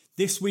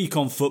This week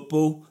on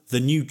football,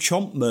 the new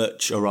Chomp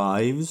merch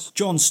arrives.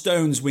 John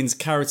Stones wins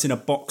Carrot in a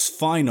Box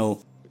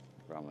final.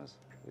 Promise,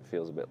 it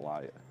feels a bit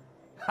light.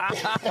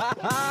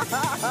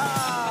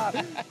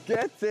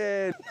 Get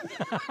it!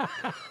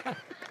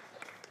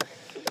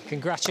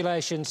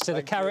 Congratulations to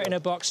the Carrot in a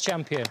Box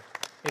champion.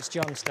 It's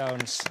John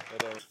Stones.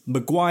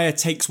 Maguire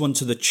takes one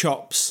to the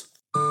chops.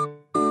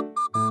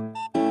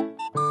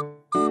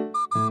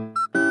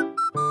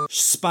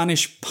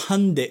 Spanish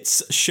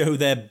pundits show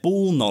their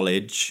ball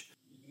knowledge.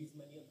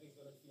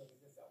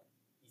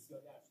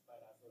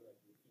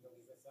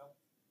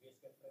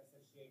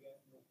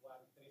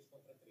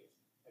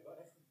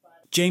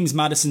 James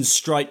Maddison's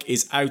strike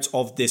is out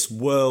of this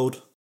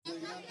world.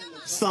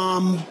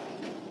 Somebody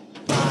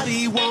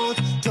once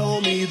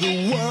told me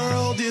the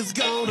world is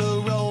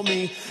gonna roll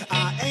me.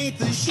 I ain't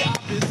the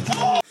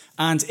sharpest.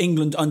 And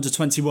England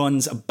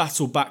under-21s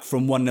battle back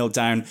from 1-0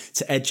 down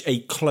to edge a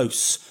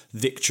close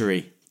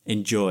victory.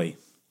 Enjoy.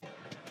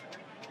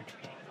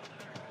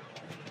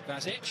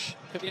 Vasic,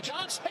 could be a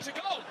chance. It's a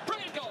goal.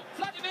 Brilliant goal.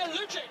 Vladimir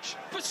Lucic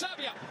for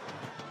Serbia.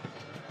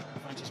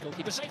 Finds his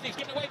goalkeeper safely. He's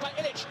given away by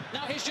Ilic.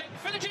 Now here's Jake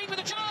Philogene with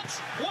a chance.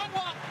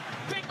 1-1.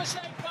 Big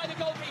mistake by the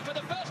goalkeeper.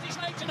 The first he's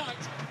made tonight.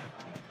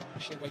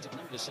 Sheer weight of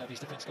numbers. Serbia's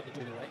defence got the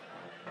ball away.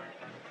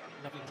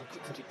 Lovely little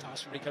quick-footed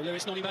pass from Rico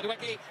Lewis. Noni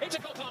Madueke into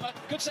Cole Palmer.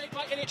 Good save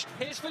by Ilic.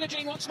 Here's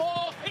Philogene once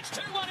more. It's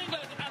 2-1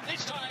 England. And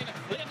this time,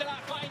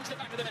 Lindelof finds the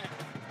back of the net.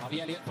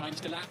 Harvey Elliott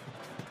finds Delap.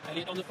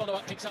 Elliott on the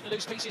follow-up, picks up the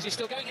loose pieces. He's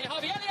still going here.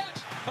 Harvey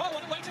Elliott! Oh,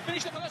 what a way to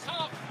finish the first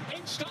half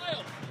in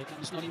style. Here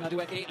comes Noni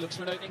Madueke. Looks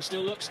for an opening,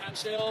 still looks, and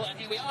still. And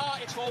here we are.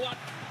 It's 4-1.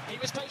 He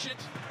was patient.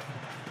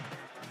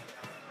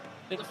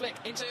 Little flick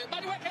into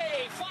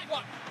Madueke.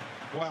 5-1.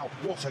 Wow,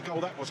 what a goal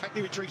that was.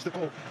 Hackney retrieves the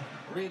ball.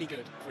 Really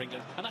good for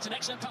England. And that's an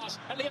excellent pass.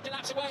 And Liam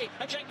Delap's away.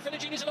 And Jake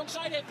Philogene is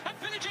alongside him. And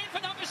Philogene for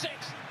number 6.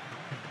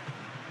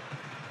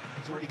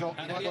 He's already got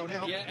Elliott,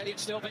 now. yeah, Elliott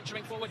still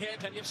venturing forward here.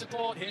 Plenty of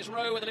support. Here's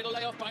Rowe with a little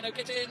layoff by No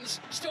Gittins.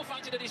 Still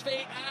finds it at his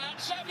feet. And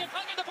Serbia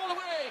banging the ball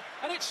away.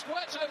 And it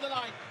squirts over the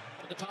line.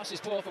 But the pass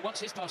is poor. For once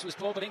his pass was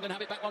poor. But England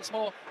have it back once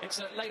more. It's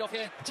laid off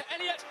here to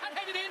Elliott. And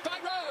headed in by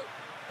Rowe.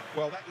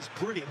 Well, that is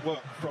brilliant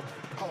work from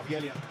Harvey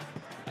Elliott.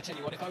 I tell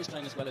you what, if I was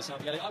playing as well as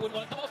Harvey Elliott, I wouldn't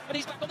want to come off. But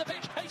he's back on the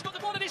pitch. And he's got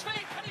the ball at his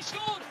feet. And he's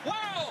scored.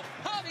 Wow.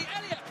 Harvey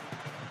Elliott.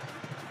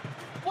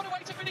 What a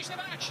way to finish the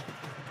match.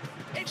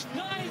 It's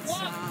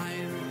 9-1.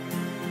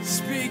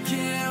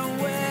 Speaking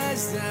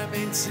wisdom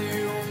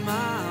into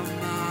my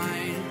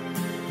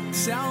mind.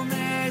 Tell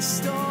me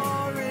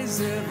stories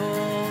of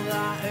all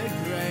that are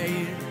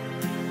great.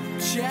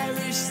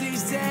 Cherish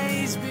these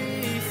days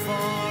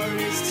before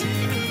it's too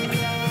late.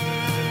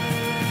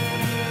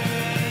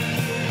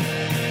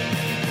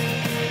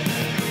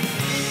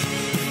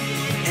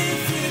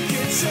 If you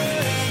could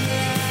turn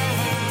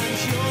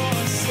around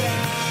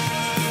yourself.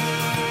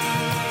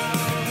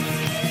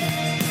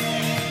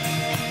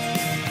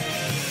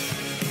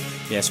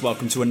 Yes,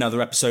 welcome to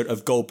another episode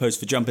of Goalpost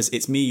for Jumpers.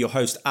 It's me, your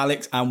host,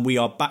 Alex, and we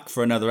are back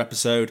for another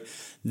episode.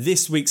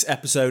 This week's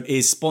episode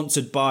is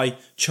sponsored by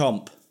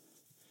Chomp,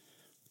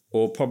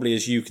 or probably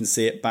as you can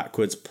see it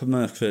backwards,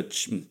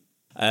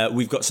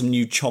 we've got some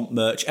new Chomp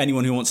merch.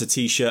 Anyone who wants a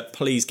t-shirt,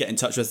 please get in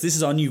touch with us. This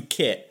is our new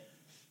kit,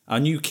 our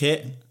new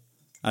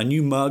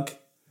mug.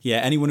 Yeah,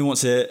 anyone who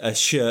wants a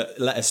shirt,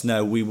 let us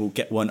know. We will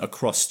get one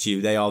across to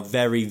you. They are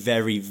very,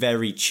 very,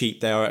 very cheap.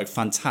 They are at a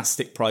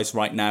fantastic price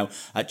right now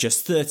at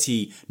just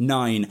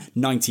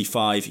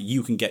 $39.95.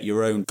 You can get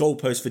your own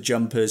Goalpost for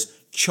Jumpers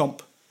Chomp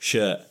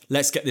shirt.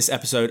 Let's get this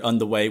episode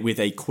underway with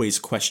a quiz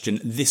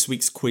question. This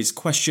week's quiz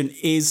question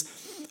is,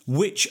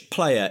 which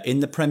player in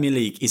the Premier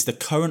League is the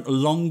current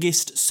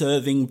longest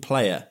serving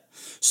player?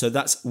 So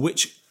that's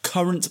which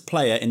current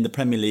player in the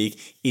Premier League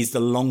is the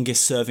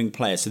longest serving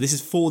player. So this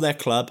is for their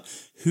club.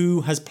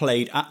 Who has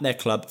played at their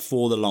club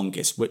for the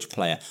longest? Which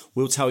player?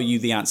 We'll tell you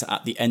the answer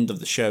at the end of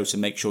the show, so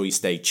make sure you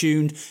stay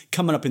tuned.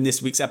 Coming up in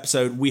this week's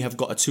episode, we have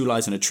got a Two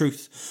Lies and a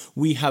Truth.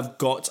 We have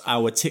got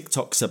our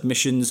TikTok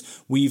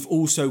submissions. We've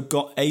also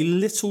got a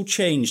little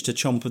change to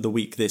Chomp of the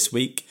Week this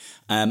week.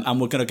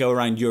 And we're going to go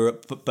around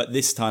Europe, but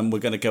this time we're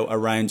going to go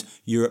around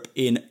Europe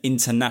in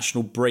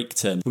international break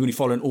terms. We're going to be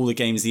following all the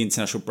games the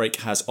international break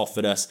has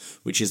offered us,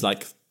 which is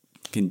like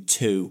fucking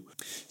 2.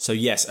 So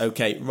yes,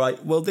 okay,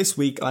 right. Well, this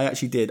week I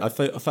actually did. I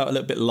felt a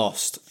little bit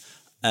lost.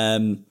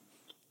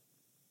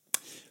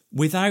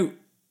 Without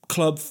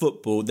club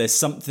football, there's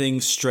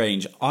something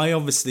strange. I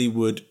obviously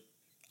would.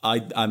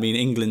 I mean,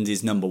 England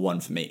is number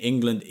one for me.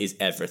 England is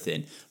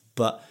everything,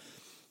 but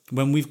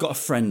when we've got a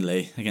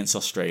friendly against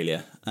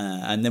Australia,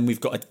 and then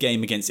we've got a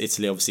game against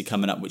Italy, obviously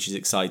coming up, which is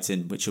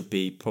exciting, which will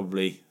be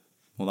probably,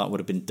 well, that would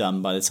have been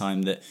done by the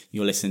time that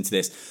you're listening to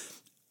this.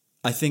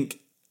 I think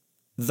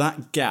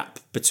that gap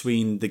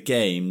between the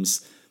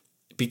games,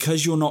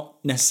 because you're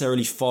not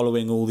necessarily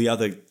following all the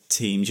other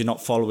teams, you're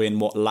not following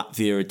what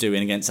Latvia are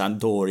doing against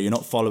Andorra, you're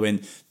not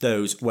following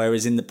those,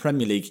 whereas in the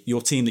Premier League,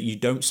 your team that you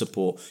don't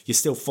support, you're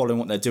still following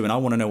what they're doing. I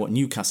want to know what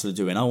Newcastle are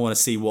doing. I want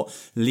to see what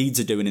Leeds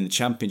are doing in the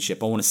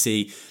Championship. I want to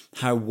see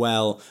how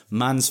well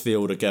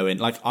Mansfield are going.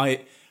 Like,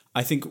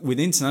 I think with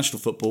international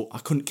football, I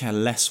couldn't care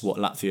less what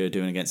Latvia are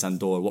doing against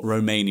Andorra, what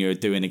Romania are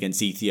doing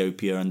against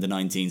Ethiopia under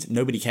 19s.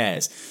 Nobody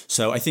cares.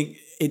 So I think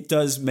it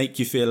does make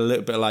you feel a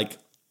little bit like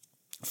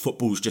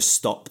football's just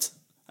stopped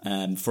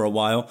for a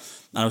while.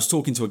 And I was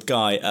talking to a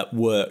guy at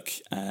work.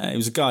 It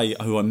was a guy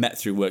who I met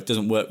through work,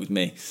 doesn't work with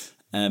me,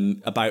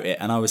 about it.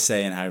 And I was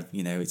saying how,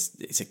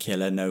 it's a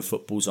killer, no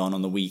football's on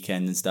the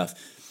weekend and stuff.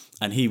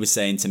 And he was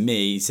saying to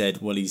me, he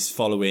said, well, he's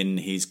following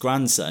his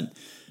grandson.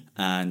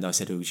 And I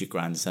said, who's your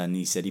grandson?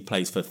 He said he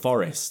plays for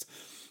Forest.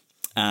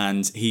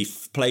 And he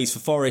plays for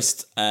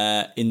Forest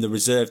in the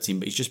reserve team,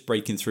 but he's just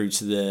breaking through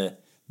to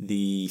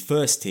the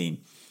first team.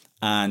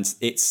 And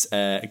it's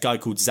a guy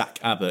called Zach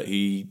Abbott,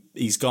 who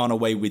he's gone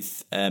away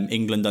with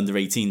England under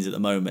 18s at the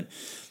moment.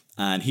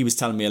 And he was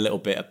telling me a little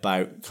bit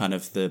about kind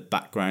of the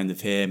background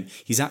of him.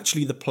 He's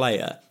actually the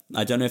player.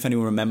 I don't know if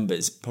anyone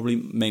remembers, probably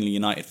mainly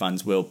United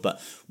fans will,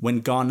 but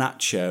when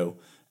Garnacho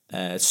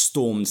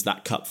stormed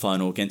that cup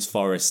final against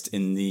Forest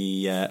in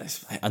the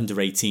under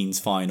 18s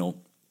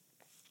final,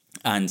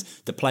 and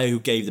the player who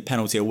gave the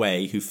penalty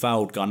away, who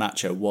fouled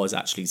Garnacho, was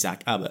actually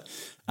Zach Abbott.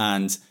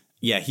 And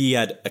yeah, he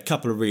had a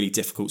couple of really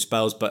difficult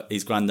spells, but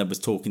his granddad was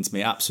talking to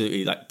me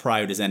absolutely like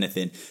proud as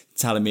anything,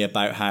 telling me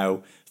about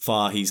how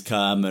far he's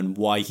come and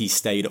why he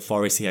stayed at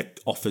Forest. He had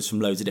offers from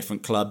loads of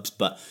different clubs,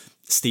 but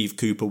Steve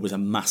Cooper was a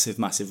massive,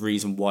 massive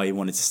reason why he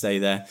wanted to stay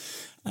there.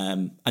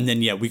 And then,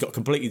 we got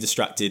completely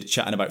distracted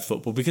chatting about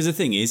football, because the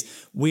thing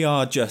is, we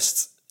are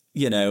just,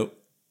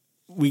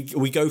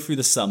 we go through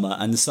the summer,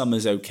 and the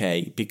summer's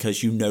okay because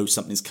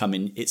something's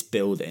coming, it's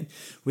building.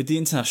 With the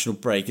international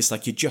break, it's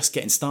like you're just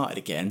getting started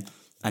again,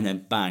 and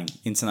then bang,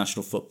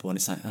 international football, and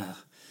it's like, ugh.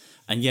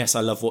 And yes,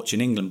 I love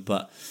watching England,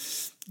 but,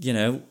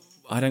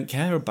 I don't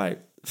care about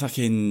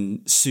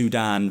fucking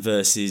Sudan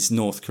versus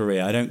North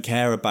Korea. I don't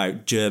care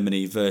about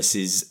Germany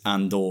versus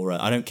Andorra.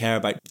 I don't care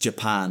about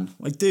Japan.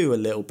 I do a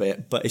little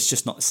bit, but it's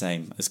just not the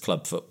same as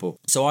club football.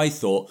 So I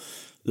thought,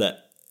 look,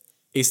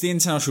 it's the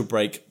international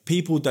break.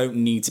 People don't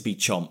need to be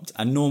chomped.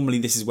 And normally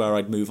this is where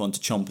I'd move on to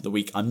Chomp of the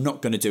Week. I'm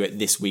not going to do it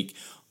this week.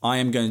 I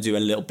am going to do a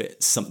little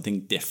bit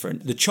something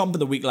different. The Chomp of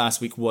the Week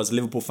last week was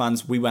Liverpool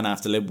fans. We went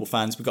after Liverpool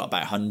fans. We got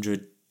about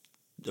 100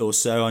 or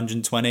so,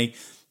 120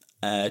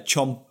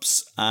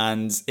 chomps,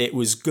 and it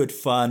was good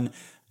fun.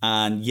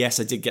 And yes,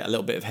 I did get a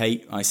little bit of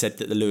hate. I said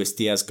that the Luis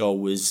Diaz goal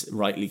was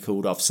rightly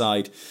called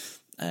offside.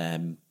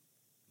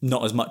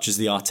 Not as much as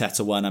the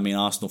Arteta one. I mean,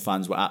 Arsenal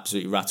fans were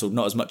absolutely rattled.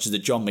 Not as much as the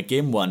John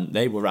McGinn one.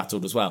 They were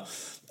rattled as well.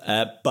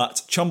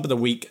 But Chomp of the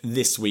Week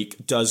this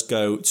week does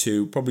go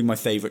to probably my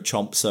favourite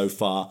chomp so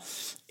far.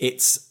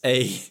 It's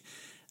a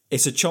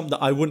chomp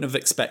that I wouldn't have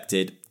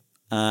expected.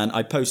 And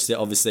I posted it,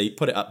 obviously,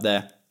 put it up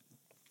there.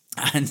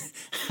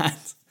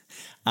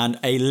 And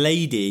a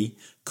lady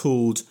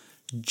called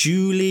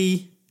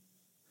Julie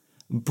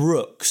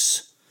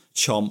Brooks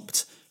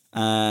chomped,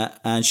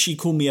 and she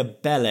called me a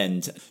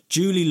bellend.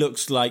 Julie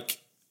looks like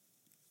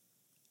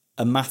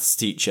a maths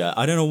teacher.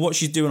 I don't know what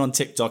she's doing on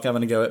TikTok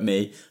having a go at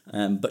me,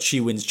 but she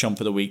wins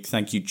Chomp of the Week.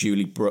 Thank you,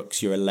 Julie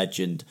Brooks. You're a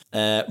legend.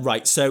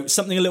 Right, so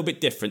something a little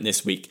bit different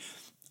this week.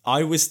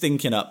 I was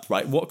thinking up,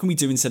 right, what can we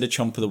do instead of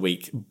Chomp of the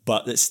Week,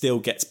 but that still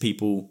gets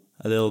people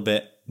a little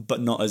bit, but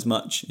not as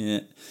much?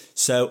 Yeah.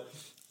 So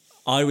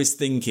I was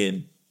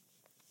thinking,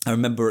 I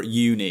remember at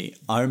uni,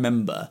 I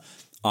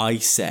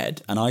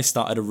said, and I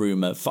started a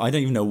rumour, I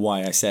don't even know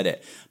why I said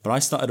it, but I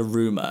started a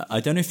rumour. I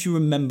don't know if you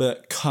remember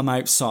Come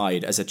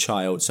Outside as a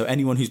child. So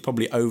anyone who's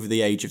probably over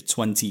the age of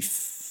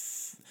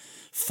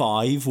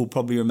 25 will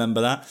probably remember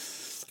that.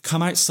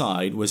 Come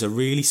Outside was a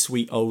really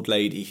sweet old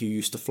lady who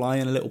used to fly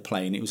in a little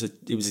plane. It was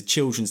a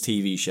children's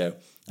TV show,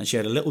 and she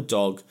had a little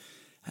dog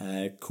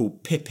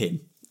called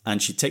Pippin. And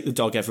she'd take the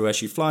dog everywhere.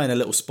 She'd fly in a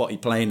little spotty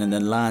plane and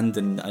then land,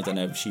 and I don't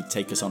know, she'd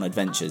take us on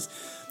adventures.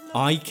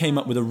 I came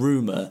up with a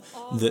rumour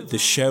that the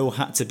show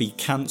had to be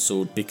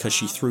cancelled because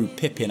she threw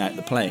Pippin out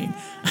the plane,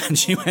 and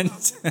she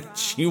went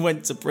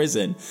to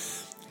prison.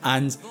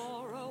 And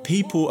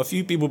a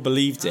few people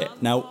believed it.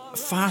 Now,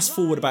 fast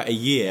forward about a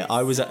year,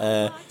 I was at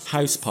a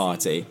house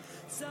party,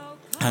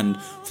 and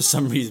for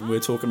some reason we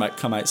were talking about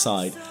Come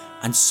Outside,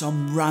 and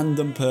some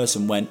random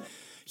person went,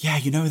 yeah,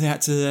 they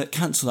had to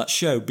cancel that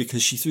show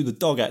because she threw the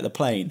dog out of the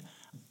plane.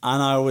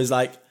 And I was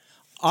like,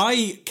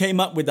 I came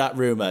up with that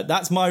rumour.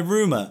 That's my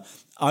rumour.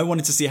 I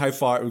wanted to see how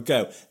far it would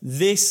go.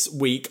 This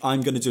week,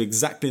 I'm going to do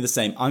exactly the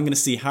same. I'm going to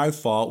see how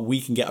far we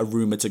can get a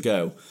rumour to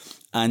go.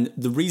 And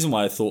the reason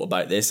why I thought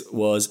about this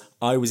was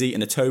I was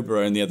eating a Toble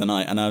Rone the other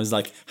night, and I was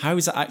like, how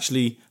is it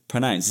actually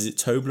pronounced? Is it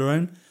Toble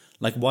Rone?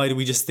 Like, why do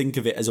we just think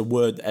of it as a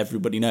word that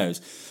everybody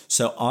knows?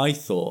 So I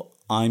thought,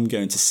 I'm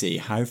going to see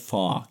how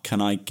far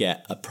can I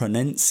get a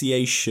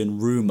pronunciation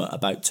rumour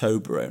about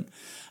Toble Rone.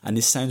 And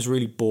this sounds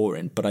really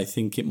boring, but I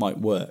think it might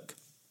work.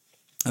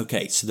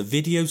 Okay, so the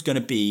video's going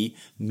to be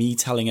me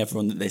telling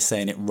everyone that they're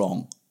saying it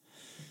wrong.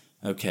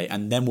 Okay,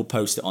 and then we'll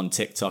post it on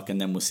TikTok,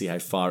 and then we'll see how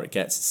far it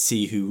gets,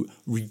 see who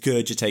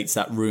regurgitates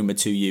that rumour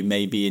to you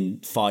maybe in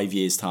 5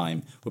 years'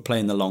 time. We're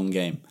playing the long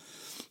game.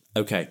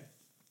 Okay,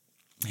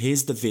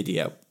 here's the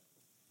video.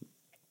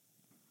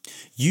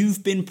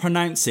 You've been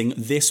pronouncing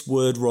this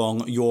word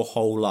wrong your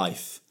whole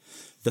life.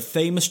 The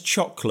famous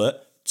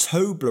chocolate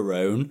Toble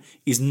Rone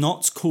is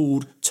not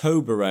called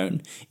Toble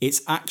Rone.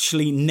 It's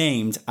actually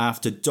named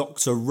after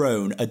Dr.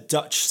 Rone, a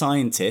Dutch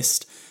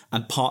scientist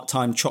and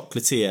part-time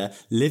chocolatier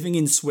living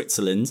in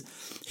Switzerland.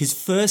 His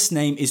first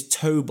name is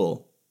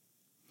Toble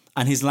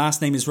and his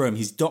last name is Rone.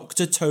 He's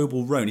Dr.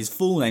 Toble Rone. His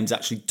full name is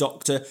actually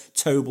Dr.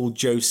 Toble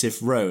Joseph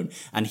Rone,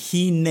 and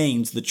he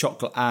named the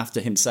chocolate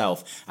after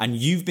himself. And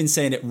you've been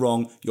saying it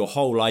wrong your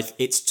whole life.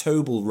 It's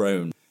Toble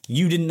Rone.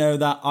 You didn't know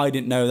that. I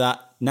didn't know that.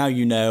 Now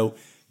you know.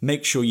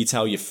 Make sure you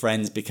tell your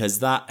friends,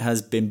 because that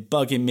has been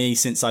bugging me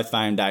since I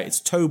found out.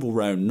 It's Toble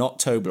Rone, not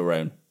Toble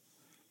Rone.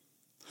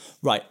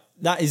 Right,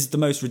 that is the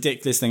most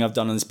ridiculous thing I've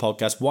done on this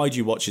podcast. Why do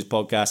you watch this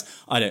podcast?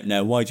 I don't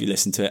know. Why do you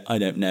listen to it? I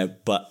don't know.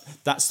 But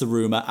that's the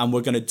rumour, and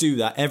we're going to do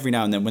that every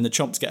now and then. When the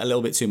chomps get a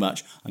little bit too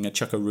much, I'm going to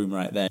chuck a rumour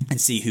out there and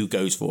see who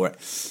goes for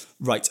it.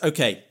 Right,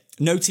 okay.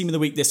 No team of the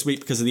week this week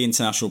because of the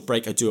international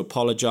break. I do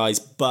apologise,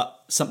 but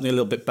something a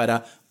little bit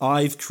better.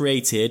 I've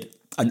created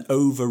an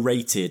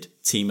overrated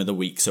team of the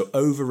week. So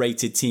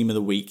overrated team of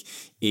the week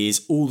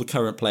is all the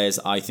current players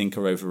that I think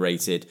are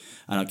overrated,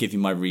 and I'll give you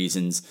my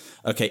reasons.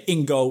 Okay,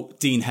 in goal,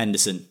 Dean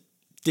Henderson.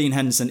 Dean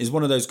Henderson is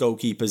one of those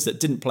goalkeepers that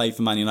didn't play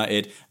for Man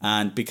United,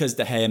 and because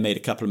De Gea made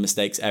a couple of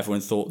mistakes, everyone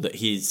thought that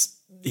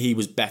he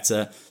was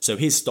better, so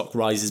his stock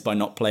rises by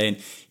not playing.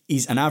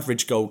 He's an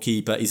average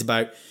goalkeeper. He's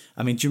about,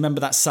 I mean, do you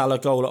remember that Salah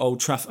goal at Old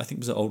Trafford? I think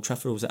it was at Old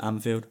Trafford or was it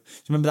Anfield? Do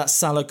you remember that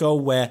Salah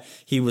goal where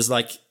he was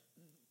like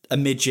a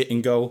midget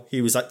in goal?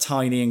 He was like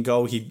tiny in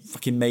goal. He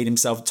fucking made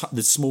himself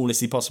the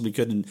smallest he possibly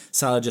could, and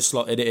Salah just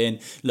slotted it in.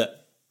 Look,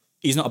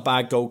 he's not a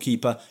bad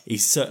goalkeeper.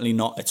 He's certainly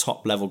not a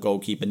top level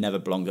goalkeeper, never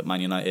belonged at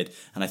Man United.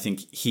 And I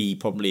think he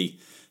probably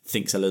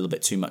thinks a little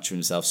bit too much of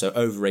himself. So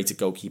overrated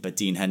goalkeeper,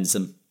 Dean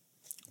Henderson.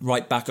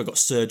 Right back, I've got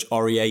Serge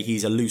Aurier.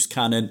 He's a loose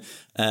cannon.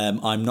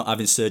 I'm not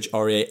having Serge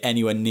Aurier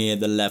anywhere near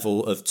the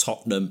level of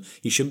Tottenham.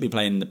 He shouldn't be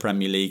playing in the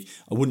Premier League.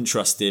 I wouldn't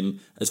trust him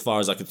as far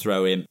as I could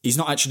throw him. He's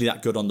not actually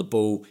that good on the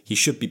ball. He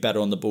should be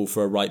better on the ball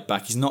for a right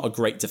back. He's not a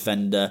great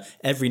defender.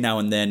 Every now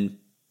and then,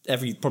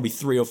 every probably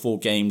 3 or 4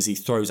 games, he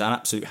throws an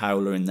absolute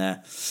howler in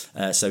there.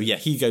 So yeah,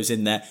 he goes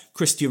in there.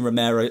 Christian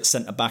Romero at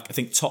centre back. I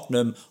think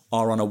Tottenham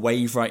are on a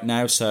wave right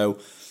now, so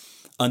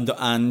under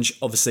Ange,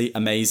 obviously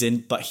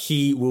amazing, but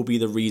he will be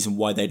the reason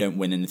why they don't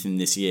win anything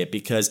this year,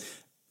 because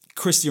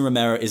Christian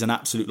Romero is an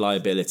absolute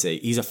liability.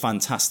 He's a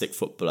fantastic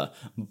footballer,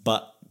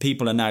 but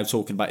people are now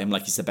talking about him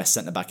like he's the best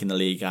centre-back in the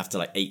league after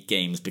like 8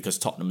 games because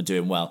Tottenham are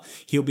doing well.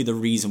 He'll be the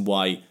reason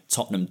why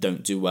Tottenham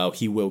don't do well.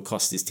 He will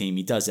cost his team.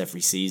 He does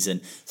every season.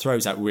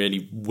 Throws out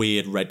really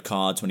weird red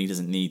cards when he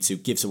doesn't need to.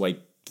 Gives away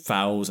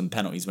fouls and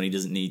penalties when he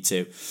doesn't need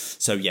to.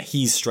 So yeah,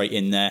 he's straight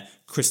in there.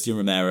 Christian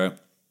Romero.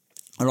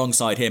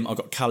 Alongside him, I've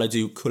got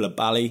Kalidou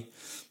Koulibaly.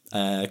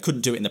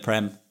 Couldn't do it in the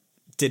Prem.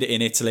 Did it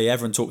in Italy.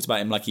 Everyone talked about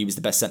him like he was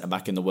the best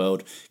centre-back in the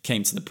world.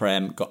 Came to the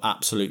Prem, got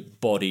absolute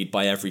bodied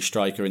by every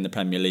striker in the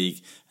Premier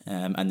League,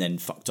 and then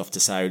fucked off to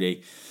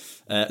Saudi.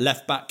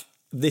 Left back,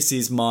 this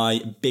is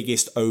my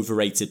biggest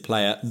overrated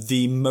player.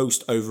 The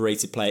most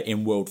overrated player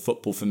in world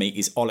football for me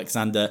is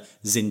Alexander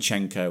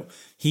Zinchenko.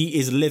 He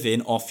is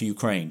living off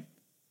Ukraine.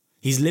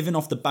 He's living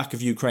off the back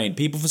of Ukraine.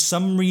 People, for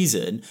some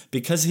reason,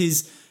 because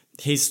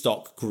his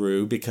stock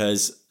grew,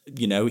 because,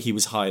 you know, he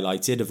was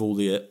highlighted of all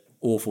the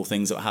awful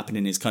things that happened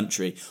in his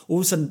country, all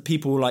of a sudden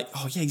people were like,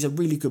 oh yeah, he's a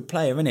really good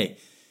player, isn't he?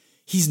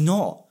 He's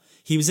not.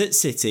 He was at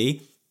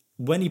City.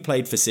 When he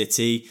played for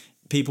City,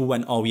 people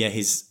went, oh yeah,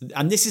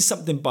 and this is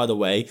something, by the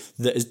way,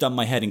 that has done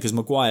my head in, because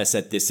Maguire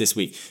said this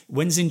week.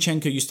 When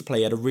Zinchenko used to play,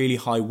 he had a really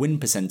high win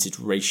percentage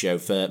ratio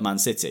for Man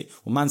City.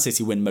 Well, Man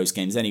City win most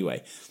games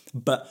anyway.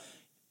 But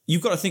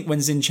you've got to think, when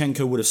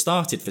Zinchenko would have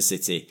started for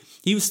City,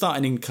 he was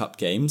starting in cup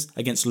games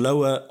against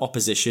lower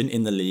opposition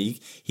in the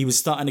league. He was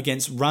starting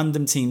against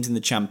random teams in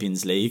the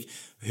Champions League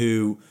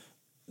who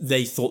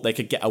they thought they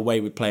could get away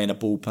with playing a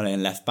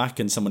ball-playing left-back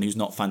and someone who's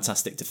not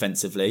fantastic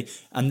defensively,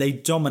 and they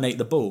dominate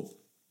the ball.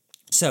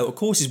 So, of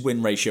course, his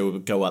win ratio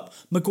would go up.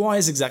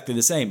 Maguire's exactly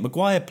the same.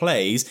 Maguire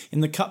plays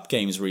in the cup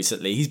games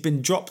recently. He's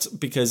been dropped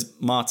because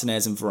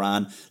Martinez and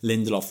Varane,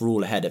 Lindelof were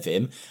all ahead of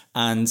him,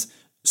 and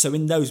so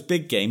in those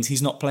big games,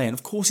 he's not playing.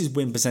 Of course his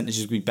win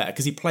percentages will be better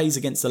because he plays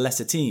against the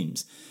lesser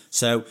teams.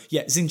 So,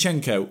 yeah,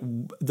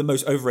 Zinchenko, the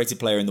most overrated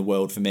player in the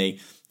world for me.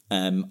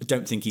 I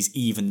don't think he's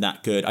even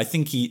that good.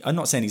 I'm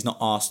not saying he's not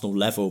Arsenal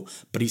level,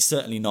 but he's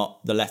certainly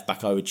not the left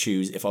back I would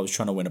choose if I was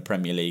trying to win a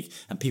Premier League.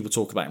 And people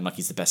talk about him like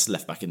he's the best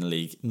left back in the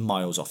league,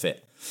 miles off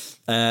it.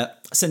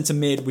 Centre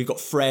mid, we've got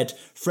Fred.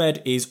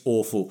 Fred is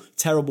awful.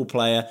 Terrible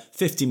player.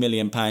 £50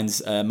 million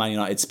Man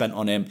United spent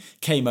on him.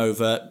 Came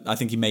over. I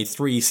think he made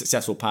 3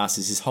 successful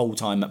passes his whole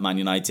time at Man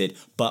United.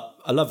 But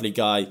a lovely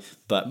guy,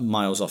 but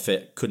miles off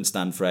it. Couldn't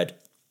stand Fred.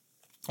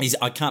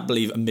 I can't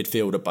believe a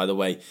midfielder, by the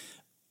way,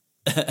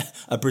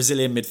 a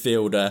Brazilian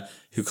midfielder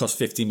who cost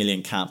 50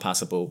 million can't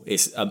pass a ball.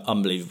 It's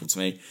unbelievable to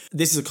me.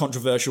 This is a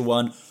controversial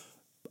one.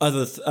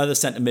 Other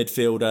centre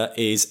midfielder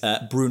is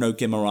Bruno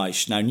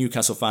Guimaraes. Now,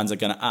 Newcastle fans are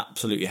going to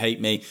absolutely hate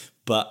me,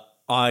 but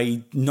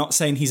I'm not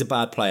saying he's a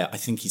bad player. I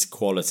think he's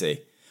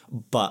quality.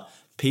 but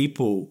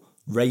people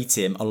rate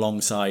him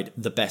alongside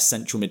the best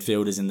central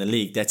midfielders in the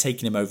league. They're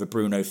taking him over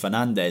Bruno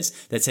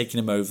Fernandes. They're taking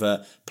him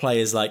over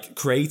players like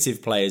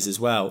creative players as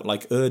well,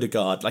 like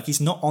Ødegaard. Like,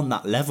 he's not on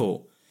that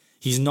level.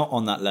 He's not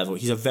on that level.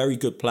 He's a very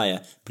good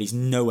player, but he's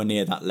nowhere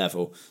near that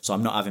level. So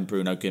I'm not having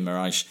Bruno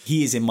Guimaraes.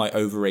 He is in my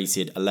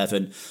overrated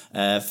 11.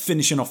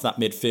 Finishing off that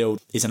midfield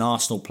is an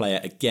Arsenal player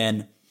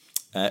again,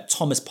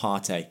 Thomas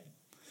Partey.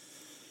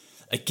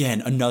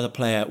 Again, another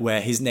player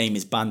where his name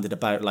is bandied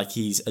about like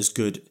he's as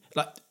good.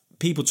 Like,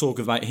 people talk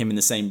about him in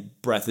the same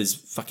breath as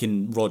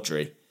fucking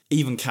Rodri,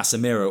 even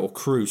Casemiro or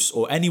Kroos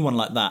or anyone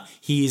like that.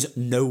 He is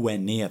nowhere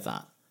near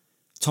that.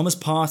 Thomas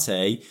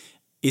Partey,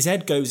 his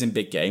head goes in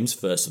big games,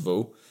 first of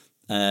all.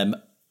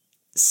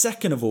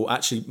 Second of all,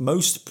 actually,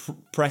 most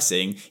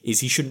pressing is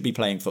he shouldn't be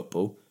playing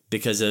football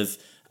because of,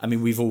 I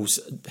mean, we've all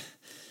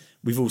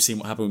seen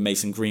what happened with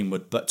Mason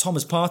Greenwood, but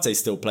Thomas Partey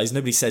still plays.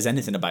 Nobody says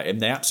anything about him.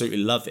 They absolutely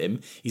love him.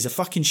 He's a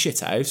fucking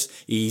shithouse.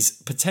 He's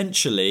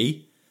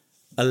potentially,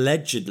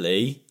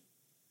 allegedly,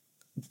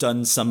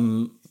 done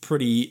some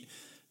pretty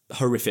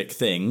horrific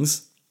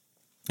things.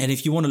 And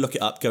if you want to look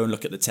it up, go and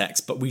look at the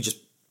text, but we just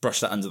brush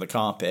that under the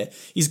carpet.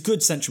 He's a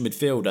good central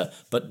midfielder,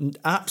 but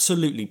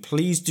absolutely,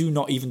 please do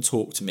not even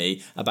talk to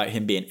me about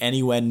him being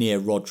anywhere near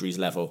Rodri's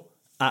level.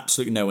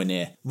 Absolutely nowhere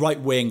near. Right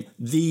wing,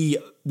 the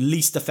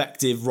least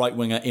effective right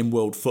winger in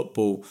world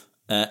football,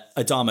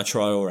 Adama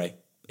Traore.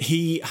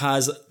 He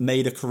has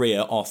made a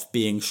career off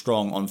being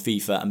strong on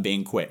FIFA and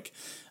being quick.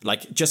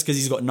 Like, just because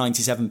he's got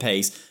 97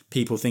 pace,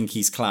 people think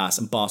he's class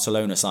and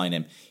Barcelona sign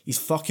him. He's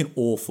fucking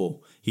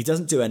awful. He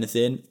doesn't do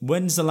anything.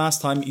 When's the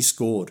last time he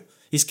scored?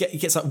 He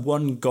gets like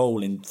 1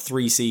 goal in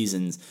 3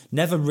 seasons.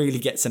 Never really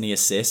gets any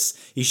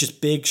assists. He's just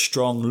big,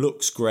 strong,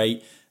 looks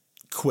great,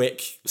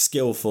 quick,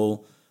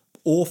 skillful,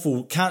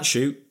 awful, can't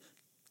shoot,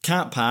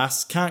 can't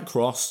pass, can't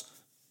cross.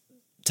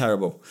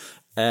 Terrible.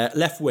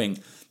 Left wing.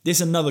 This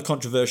is another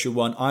controversial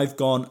one. I've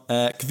gone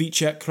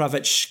Kvicha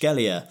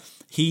Kvaratskhelia.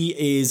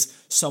 He is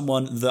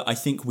someone that I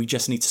think we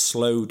just need to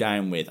slow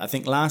down with. I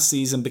think last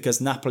season,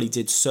 because Napoli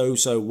did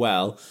so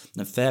well,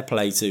 and fair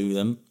play to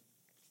them,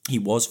 he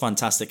was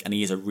fantastic and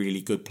he is a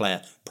really good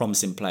player,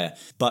 promising player.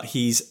 But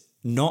he's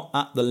not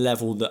at the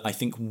level that I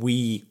think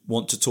we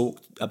want to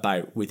talk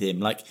about with him.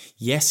 Like,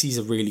 yes, he's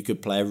a really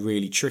good player,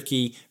 really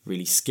tricky,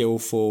 really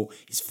skillful.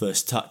 His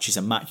first touch is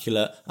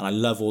immaculate and I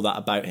love all that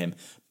about him.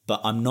 But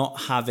I'm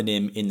not having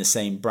him in the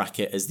same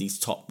bracket as these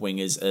top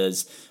wingers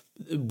as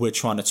we're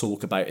trying to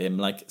talk about him.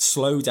 Like,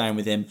 slow down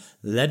with him.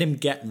 Let him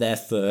get there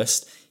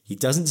first. He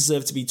doesn't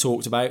deserve to be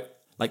talked about.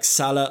 Like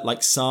Salah,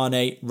 like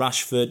Sane,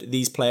 Rashford,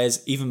 these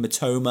players, even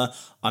Matoma,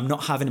 I'm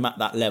not having him at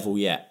that level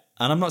yet.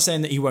 And I'm not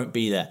saying that he won't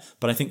be there,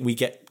 but I think we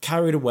get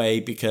carried away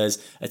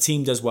because a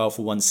team does well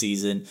for one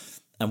season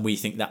and we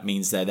think that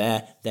means they're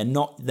there. They're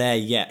not there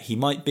yet. He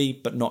might be,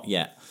 but not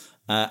yet.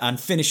 And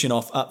finishing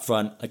off up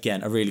front,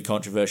 again, a really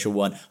controversial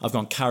one. I've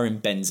gone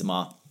Karim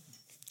Benzema.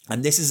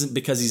 And this isn't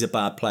because he's a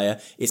bad player.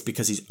 It's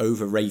because he's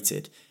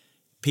overrated.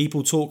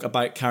 People talk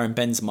about Karim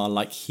Benzema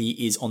like he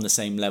is on the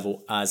same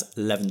level as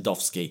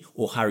Lewandowski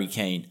or Harry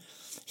Kane.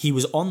 He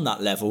was on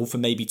that level for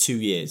maybe 2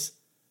 years.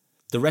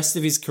 The rest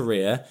of his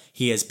career,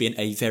 he has been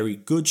a very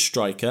good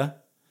striker,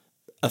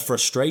 a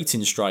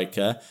frustrating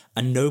striker,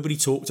 and nobody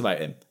talked about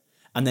him.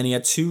 And then he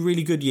had 2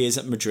 really good years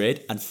at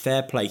Madrid, and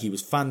fair play, he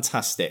was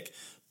fantastic.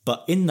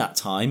 But in that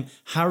time,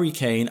 Harry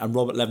Kane and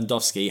Robert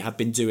Lewandowski have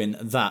been doing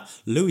that.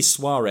 Luis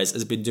Suarez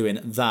has been doing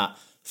that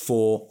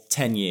for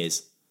 10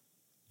 years.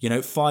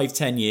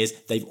 5-10 years,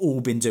 they've all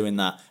been doing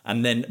that.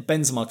 And then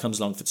Benzema comes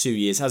along for 2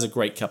 years, has a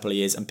great couple of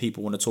years, and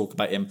people want to talk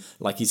about him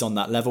like he's on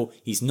that level.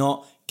 He's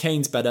not.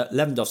 Kane's better,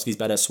 Lewandowski's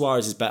better,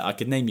 Suarez is better. I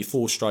could name you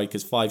 4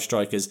 strikers, 5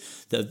 strikers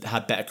that have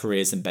had better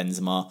careers than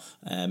Benzema.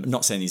 I'm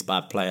not saying he's a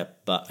bad player,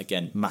 but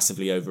again,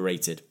 massively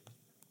overrated.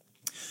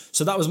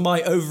 So that was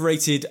my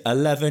overrated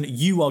 11.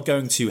 You are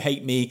going to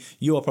hate me.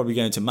 You are probably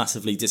going to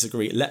massively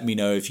disagree. Let me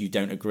know if you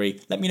don't agree.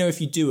 Let me know if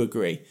you do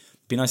agree.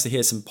 Be nice to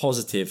hear some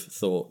positive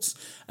thoughts.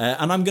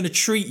 And I'm going to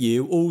treat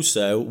you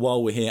also,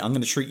 while we're here, I'm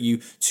going to treat you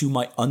to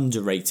my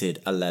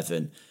underrated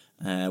 11.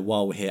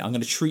 While we're here, I'm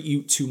going to treat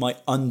you to my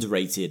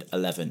underrated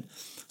 11.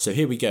 So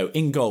here we go.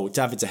 In goal,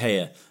 David De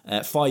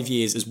Gea, 5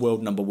 years as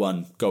world number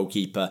 1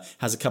 goalkeeper,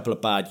 has a couple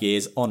of bad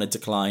years, on a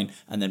decline,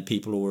 and then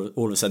people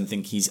all of a sudden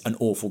think he's an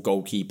awful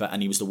goalkeeper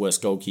and he was the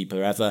worst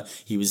goalkeeper ever.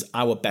 He was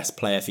our best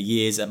player for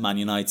years at Man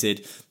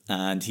United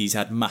and he's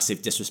had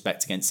massive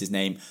disrespect against his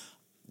name.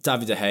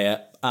 David De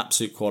Gea,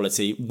 absolute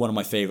quality, one of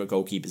my favourite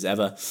goalkeepers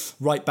ever.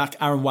 Right back,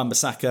 Aaron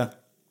Wan-Bissaka.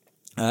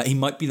 He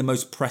might be the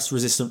most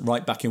press-resistant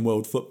right back in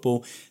world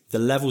football. The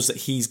levels that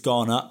he's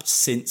gone up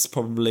since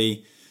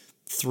probably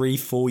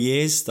 3-4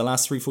 years, the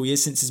last 3-4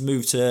 years since his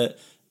move to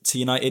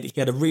United. He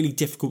had a really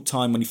difficult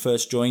time when he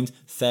first joined,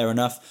 fair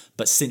enough,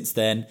 but since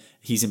then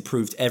he's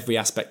improved every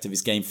aspect of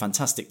his game,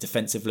 fantastic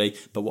defensively,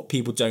 but what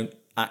people don't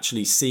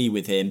actually see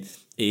with him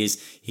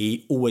is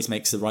he always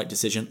makes the right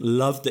decision.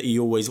 Love that he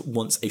always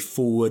wants a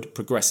forward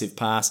progressive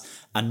pass,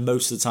 and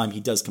most of the time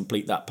he does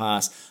complete that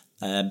pass.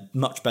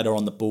 Much better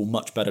on the ball,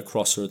 much better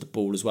crosser of the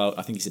ball as well.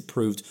 I think he's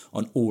improved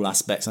on all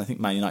aspects. I think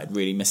Man United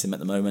really miss him at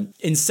the moment.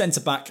 In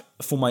centre-back,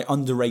 for my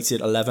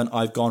underrated 11,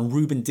 I've gone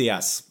Ruben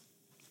Dias.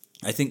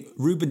 I think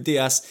Ruben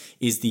Dias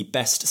is the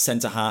best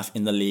centre-half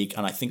in the league,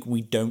 and I think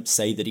we don't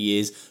say that he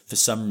is for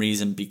some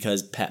reason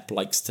because Pep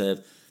likes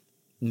to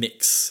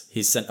mix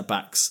his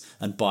centre-backs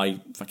and buy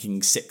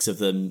fucking 6 of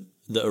them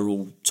that are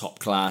all top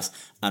class,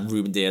 and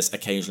Ruben Dias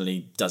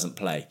occasionally doesn't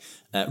play.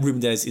 Ruben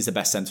Dias is the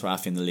best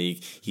centre-half in the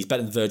league. He's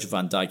better than Virgil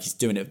van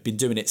Dijk. Been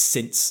doing it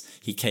since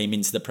he came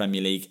into the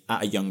Premier League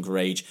at a younger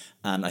age,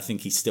 and I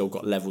think he's still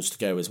got levels to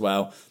go as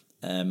well.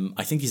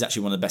 I think he's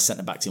actually one of the best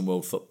centre-backs in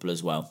world football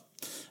as well.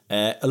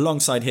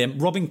 Alongside him,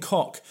 Robin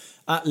Koch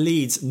at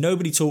Leeds.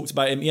 Nobody talked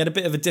about him. He had a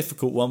bit of a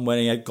difficult one when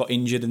he got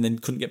injured and then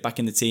couldn't get back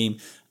in the team.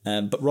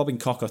 But Robin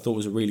Koch I thought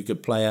was a really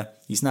good player.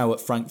 He's now at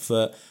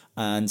Frankfurt,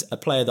 and a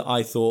player that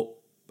I thought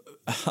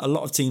a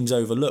lot of teams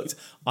overlooked.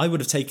 I would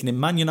have taken him.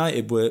 Man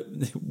United were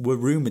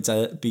rumoured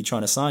to be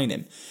trying to sign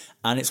him.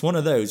 And it's one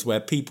of those where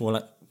people are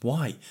like,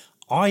 why?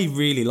 I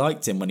really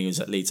liked him when he was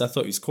at Leeds. I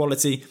thought he was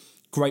quality,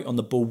 great on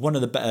the ball, one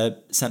of the better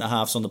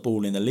centre-halves on the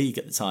ball in the league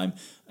at the time.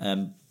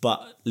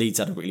 But Leeds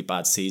had a really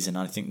bad season.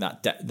 I think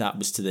that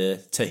was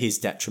to his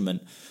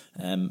detriment.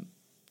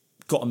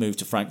 Got to move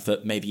to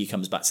Frankfurt. Maybe he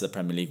comes back to the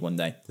Premier League one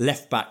day.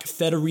 Left back,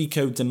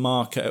 Federico Di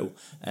Marco,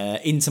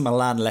 Inter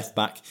Milan left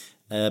back.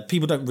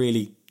 People don't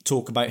really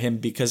talk about him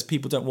because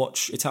people don't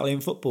watch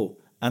Italian football,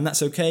 and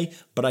that's okay.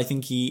 But I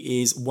think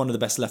he is one of the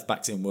best left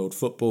backs in world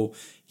football.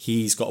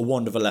 He's got a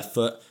wand of a left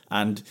foot,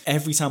 and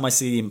every time I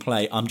see him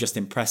play, I'm just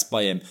impressed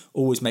by him.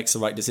 Always makes the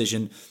right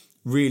decision.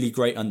 Really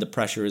great under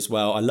pressure as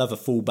well. I love a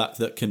fullback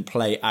that can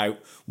play out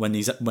when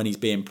he's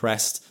being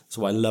pressed.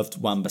 So I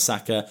loved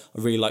Wan-Bissaka. I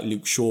really like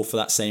Luke Shaw for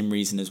that same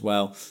reason as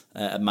well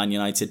at Man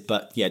United.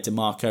 But yeah, Di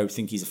Marco, I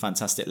think he's a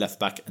fantastic left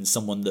back and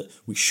someone that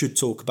we should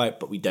talk about,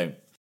 but we don't.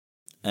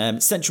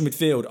 Central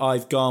midfield,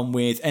 I've gone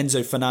with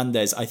Enzo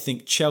Fernandez. I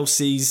think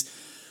Chelsea's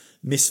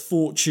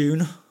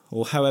misfortune,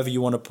 or however you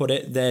want to put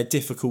it, their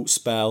difficult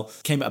spell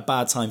came at a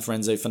bad time for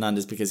Enzo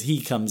Fernandez because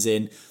he comes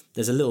in,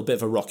 there's a little bit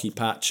of a rocky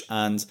patch,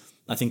 and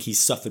I think he's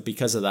suffered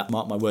because of that.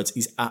 Mark my words,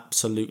 he's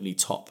absolutely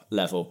top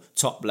level.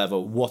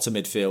 What a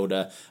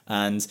midfielder.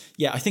 And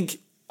yeah, I think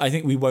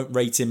we won't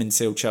rate him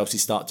until Chelsea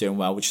start doing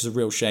well, which is a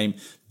real shame.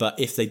 But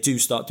if they do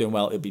start doing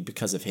well, it'll be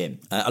because of him.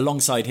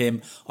 Alongside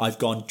him, I've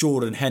gone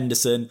Jordan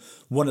Henderson,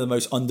 one of the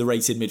most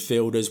underrated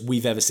midfielders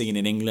we've ever seen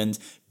in England.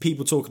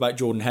 People talk about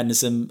Jordan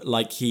Henderson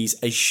like he's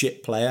a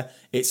shit player.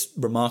 It's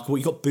remarkable.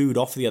 He got booed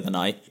off the other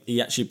night.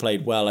 He actually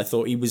played well. I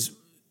thought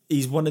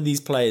he's one of these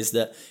players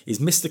that is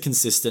Mr.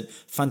 Consistent,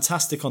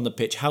 fantastic on the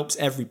pitch, helps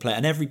every player,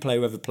 and every player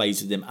who ever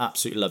plays with him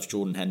absolutely loves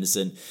Jordan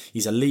Henderson.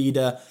 He's a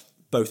leader,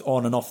 both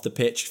on and off the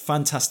pitch,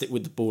 fantastic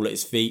with the ball at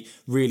his feet,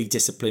 really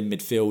disciplined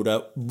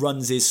midfielder,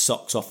 runs his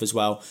socks off as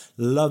well,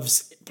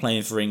 loves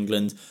playing for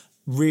England,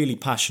 really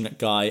passionate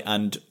guy,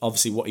 and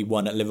obviously what he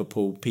won at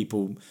Liverpool,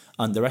 people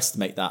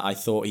underestimate that. I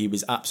thought he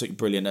was absolutely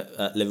brilliant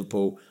at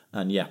Liverpool,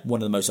 and yeah,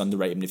 one of the most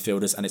underrated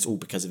midfielders, and it's all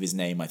because of his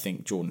name, I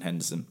think, Jordan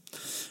Henderson.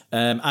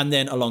 And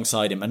then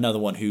alongside him, another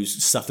one who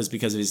suffers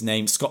because of his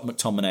name, Scott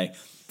McTominay.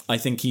 I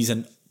think he's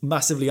a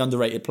massively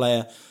underrated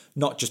player,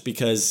 not just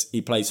because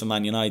he plays for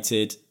Man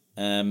United,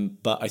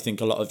 but I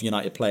think a lot of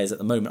United players at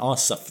the moment are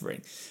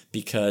suffering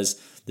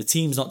because the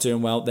team's not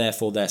doing well,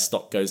 therefore their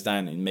stock goes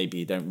down and maybe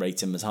you don't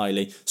rate him as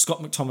highly.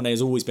 Scott McTominay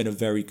has always been a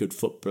very good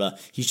footballer.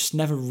 He's just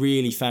never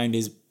really found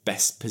his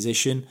best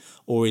position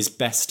or his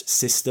best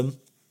system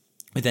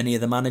with any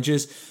of the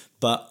managers.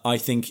 But I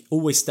think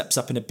always steps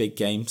up in a big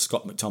game,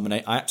 Scott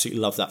McTominay. I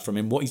absolutely love that from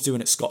him. What he's doing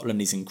at Scotland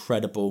is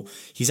incredible.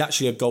 He's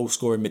actually a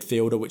goal-scoring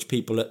midfielder, which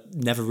people have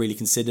never really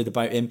considered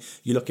about him.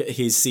 You look at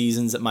his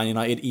seasons at Man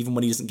United, even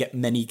when he doesn't get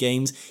many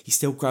games, he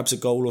still grabs a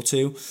goal or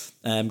two,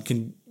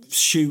 can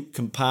shoot,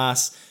 can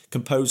pass,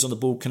 compose on the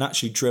ball, can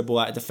actually dribble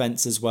out of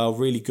defence as well.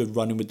 Really good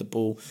running with the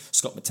ball.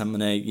 Scott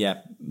McTominay,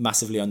 yeah,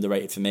 massively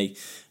underrated for me.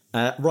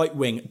 Right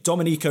wing,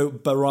 Domenico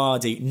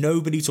Berardi.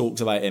 Nobody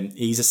talks about him.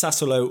 He's a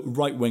Sassuolo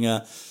right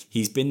winger.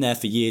 He's been there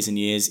for years and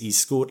years. He's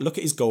scored. Look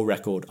at his goal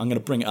record. I'm going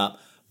to bring it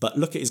up, but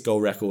look at his goal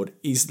record.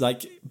 He's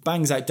like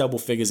bangs out double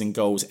figures in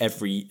goals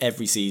every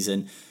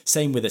season.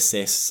 Same with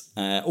assists.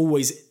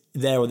 Always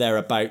there or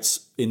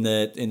thereabouts in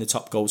the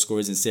top goal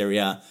scorers in Serie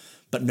A.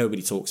 But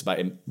nobody talks about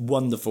him.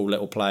 Wonderful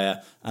little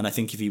player. And I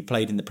think if he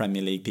played in the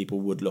Premier League,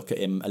 people would look at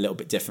him a little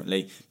bit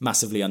differently.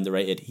 Massively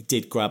underrated. He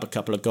did grab a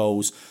couple of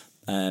goals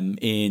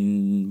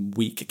in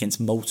week against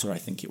Malta, I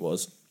think it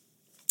was.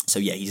 So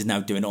yeah, he's now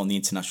doing it on the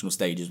international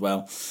stage as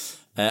well.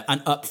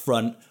 And up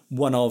front,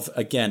 one of,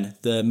 again,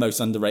 the most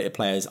underrated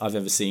players I've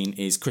ever seen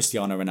is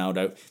Cristiano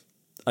Ronaldo.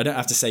 I don't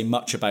have to say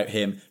much about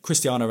him.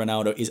 Cristiano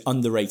Ronaldo is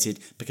underrated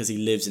because he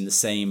lives in the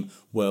same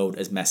world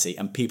as Messi,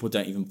 and people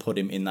don't even put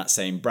him in that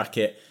same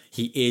bracket.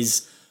 He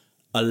is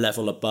a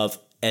level above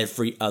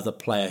every other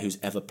player who's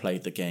ever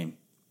played the game.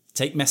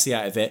 Take Messi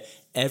out of it,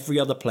 every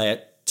other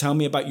player. Tell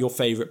me about your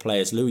favourite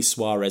players, Luis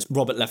Suarez,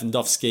 Robert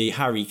Lewandowski,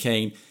 Harry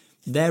Kane.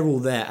 They're all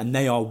there and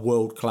they are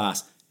world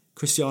class.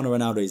 Cristiano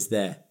Ronaldo is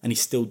there, and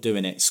he's still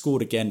doing it.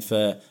 Scored again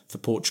for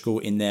Portugal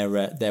in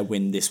their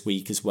win this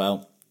week as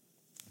well.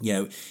 You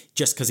know,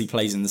 just because he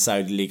plays in the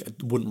Saudi League, I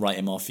wouldn't write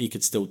him off. He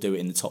could still do it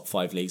in the top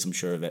 5 leagues, I'm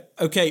sure of it.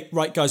 Okay,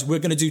 right, guys, we're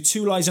going to do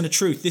 2 lies and a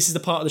truth. This is the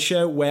part of the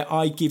show where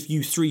I give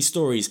you 3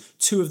 stories.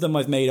 2 of them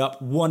I've made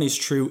up. 1 is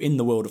true in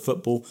the world of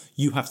football.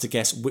 You have to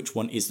guess which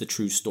one is the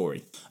true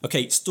story.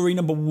 Okay, story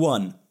number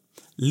 1.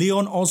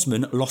 Leon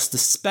Osman lost a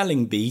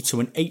spelling bee to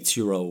an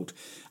 8-year-old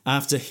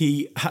after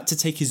he had to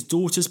take his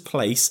daughter's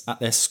place at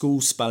their school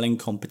spelling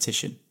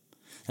competition.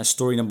 That's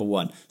story number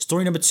 1.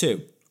 Story number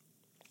 2.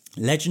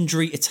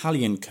 Legendary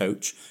Italian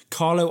coach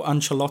Carlo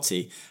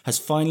Ancelotti has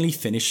finally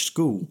finished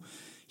school.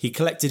 He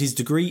collected his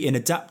degree in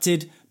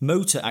adapted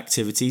motor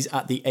activities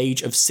at the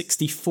age of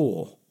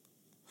 64.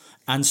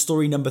 And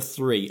story number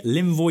 3,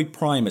 Limvoy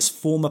Primus,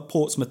 former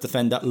Portsmouth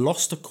defender,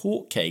 lost a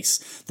court case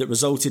that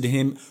resulted in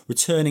him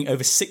returning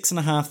over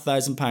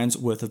 £6,500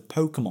 worth of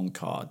Pokemon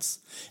cards.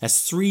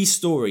 That's 3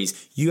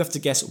 stories. You have to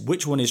guess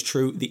which one is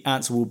true. The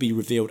answer will be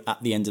revealed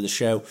at the end of the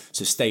show,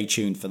 so stay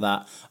tuned for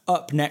that.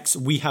 Up next,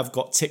 we have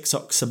got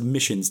TikTok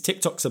submissions.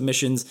 TikTok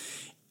submissions,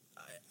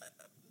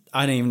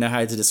 I don't even know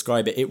how to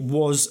describe it. It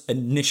was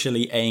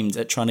initially aimed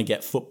at trying to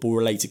get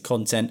football-related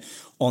content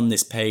on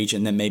this page,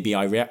 and then maybe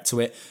I react to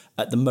it.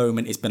 At the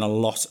moment, it's been a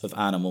lot of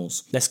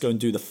animals. Let's go and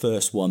do the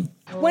first one.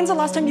 When's the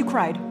last time you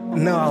cried?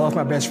 No, I lost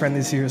my best friend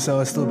this year, so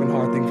it's still been a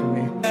hard thing for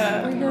me.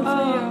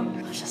 I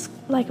was just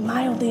like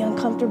mildly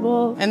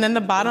uncomfortable. And then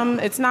the bottom,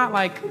 it's not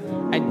like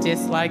I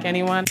dislike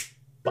anyone.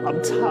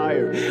 I'm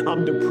tired.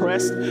 I'm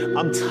depressed.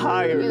 I'm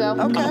tired. Okay.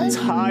 I'm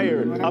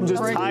tired. I'm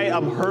just tired.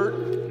 I'm hurt.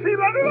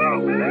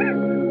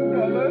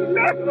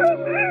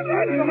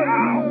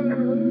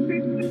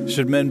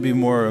 Should men be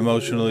more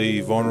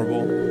emotionally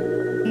vulnerable?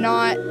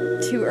 Not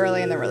too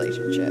early in the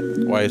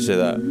relationship. Why do you say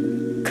that?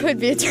 Could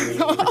be a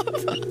turn off.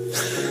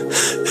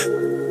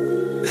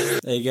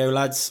 There you go,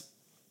 lads.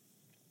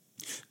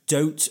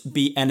 Don't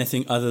be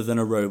anything other than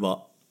a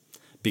robot,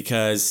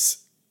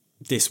 because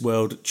this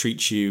world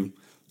treats you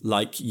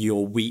like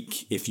you're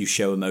weak if you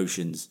show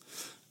emotions.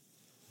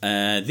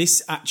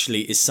 This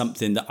actually is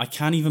something that I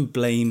can't even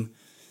blame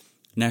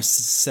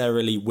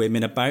necessarily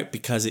women about,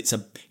 because it's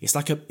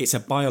a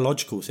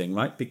biological thing,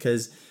 right?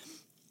 Because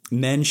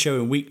men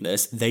showing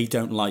weakness, they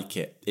don't like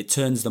it. It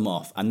turns them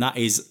off, and that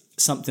is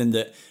something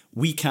that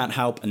we can't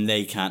help and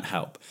they can't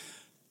help.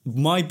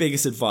 My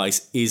biggest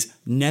advice is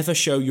never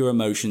show your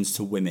emotions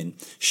to women.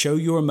 Show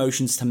your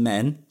emotions to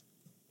men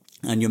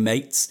and your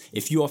mates.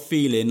 If you are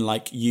feeling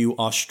like you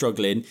are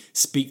struggling,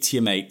 speak to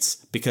your mates,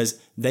 because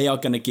they are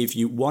going to give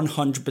you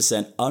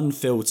 100%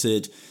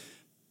 unfiltered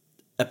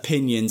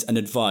opinions and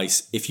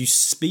advice. If you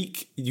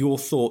speak your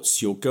thoughts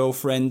to your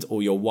girlfriend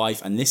or your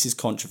wife, and this is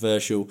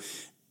controversial,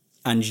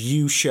 and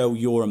you show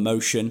your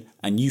emotion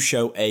and you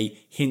show a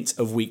hint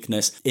of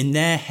weakness, in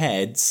their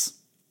heads,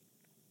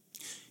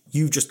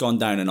 you've just gone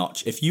down a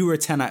notch. If you were a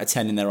 10 out of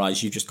 10 in their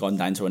eyes, you've just gone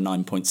down to a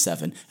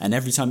 9.7. And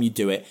every time you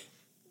do it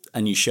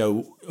and you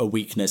show a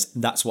weakness,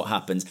 that's what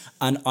happens.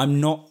 And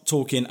I'm not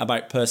talking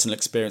about personal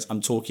experience.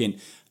 I'm talking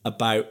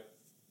about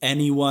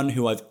anyone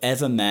who I've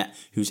ever met,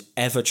 who's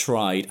ever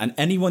tried, and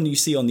anyone you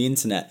see on the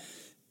internet.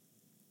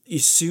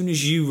 As soon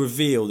as you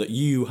reveal that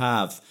you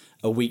have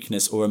a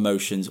weakness or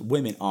emotions,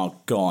 women are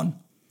gone.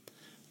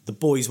 The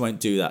boys won't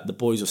do that. The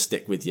boys will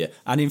stick with you.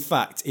 And in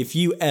fact, if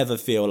you ever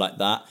feel like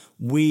that,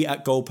 we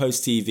at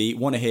Goalpost TV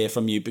want to hear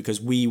from you, because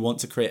we want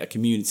to create a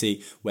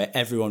community where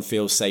everyone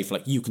feels safe.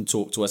 Like, you can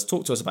talk to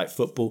us about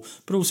football,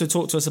 but also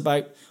talk to us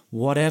about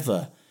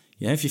whatever.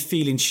 You know, if you're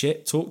feeling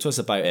shit, talk to us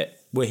about it.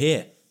 We're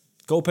here.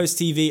 Goalpost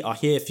TV are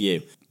here for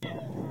you.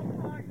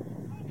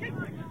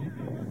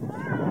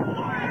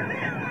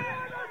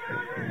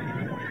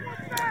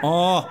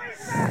 Oh.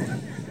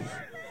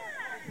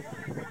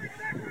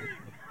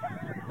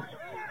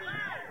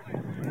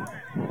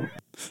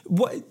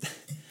 What?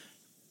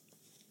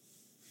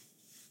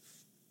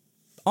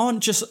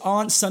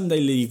 Aren't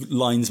Sunday League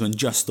linesmen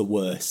just the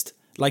worst?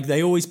 Like,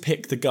 they always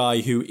pick the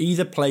guy who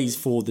either plays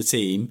for the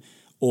team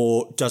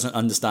or doesn't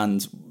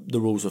understand the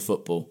rules of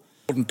football.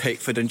 Jordan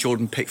Pickford and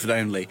Jordan Pickford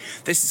only.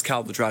 This is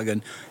Cal the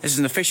Dragon. This is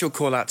an official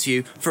call out to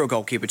you for a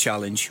goalkeeper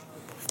challenge.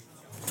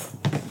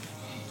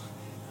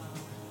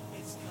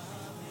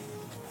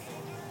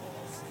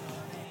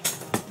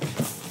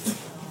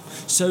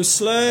 So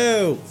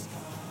slow.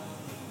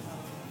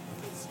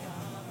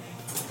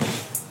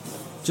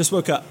 Just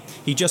woke up.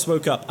 He just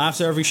woke up.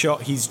 After every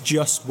shot, he's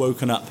just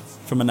woken up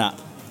from a nap.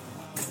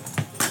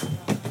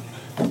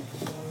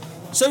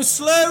 So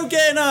slow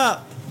getting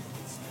up.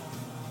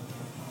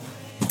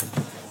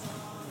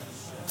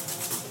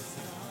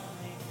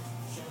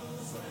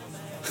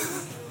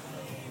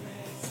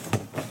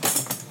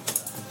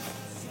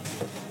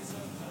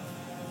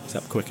 It's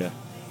up quicker.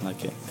 I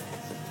like it.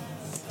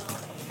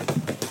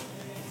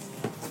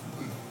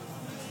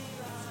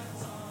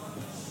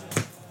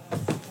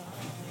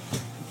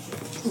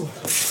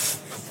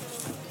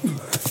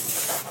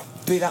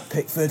 Beat that,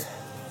 Pickford.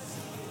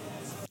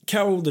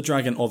 Carol the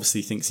Dragon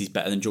obviously thinks he's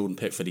better than Jordan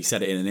Pickford. He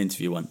said it in an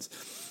interview once.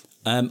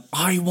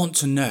 I want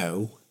to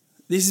know,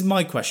 this is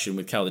my question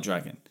with Cal the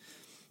Dragon.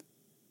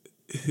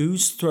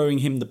 Who's throwing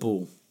him the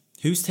ball?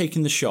 Who's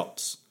taking the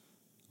shots?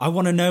 I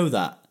want to know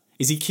that.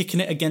 Is he kicking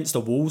it against a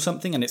wall or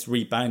something and it's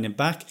rebounding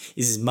back?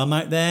 Is his mum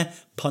out there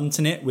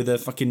punting it with her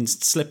fucking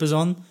slippers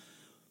on?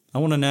 I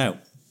want to know.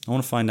 I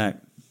want to find out.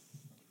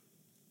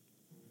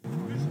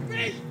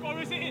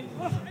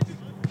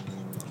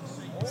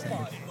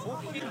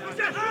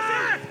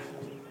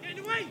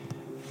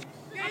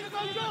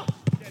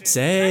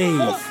 Save!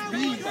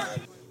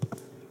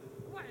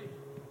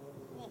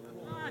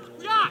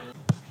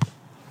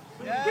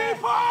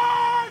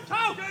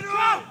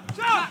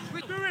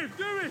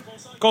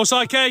 Go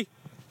Psyche!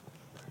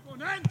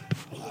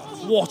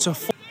 What a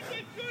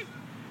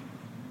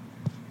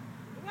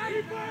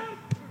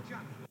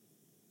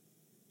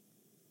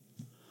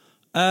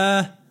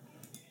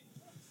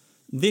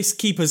this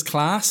keeper's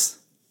class.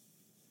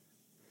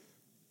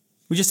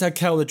 We just had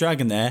Kel the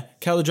Dragon there.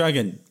 Kel the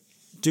Dragon,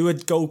 do a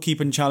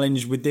goalkeeping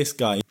challenge with this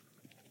guy.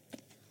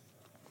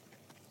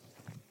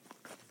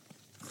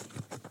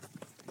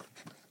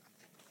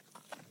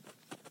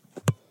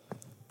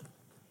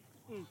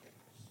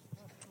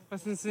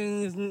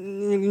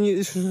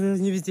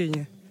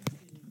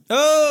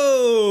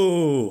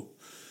 Oh!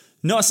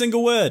 Not a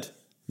single word.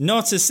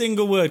 Not a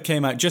single word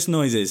came out, just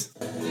noises.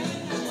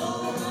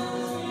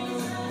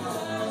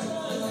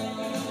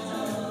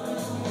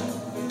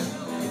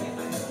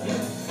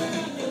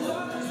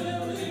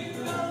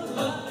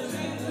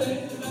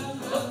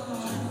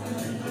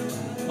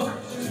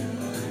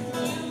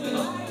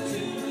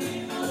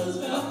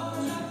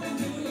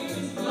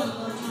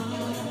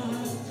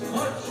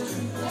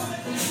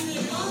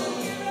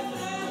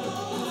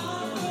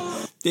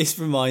 This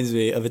reminds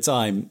me of a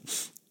time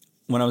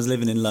when I was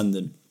living in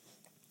London.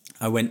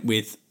 I went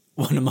with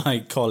one of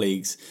my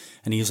colleagues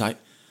and he was like,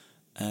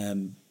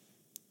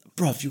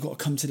 bruv, you've got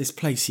to come to this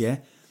place, yeah?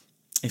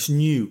 It's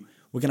new.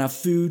 We're going to have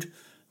food.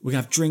 We're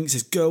going to have drinks.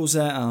 There's girls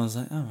there. And I was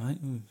like, all right,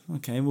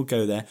 okay, we'll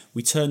go there.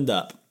 We turned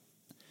up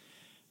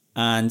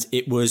and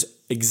it was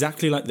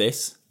exactly like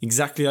this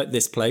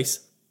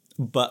place.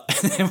 But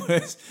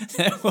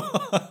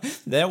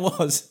there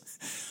was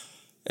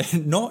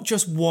not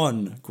just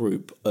one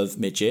group of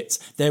midgets.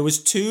 There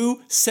was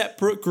two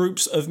separate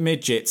groups of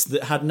midgets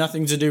that had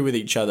nothing to do with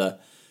each other.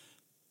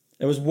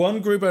 There was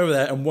one group over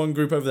there and one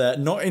group over there,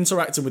 not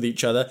interacting with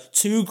each other.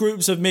 Two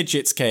groups of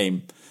midgets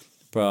came.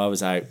 Bro, I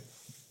was out.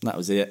 That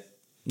was it.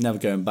 Never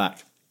going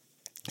back.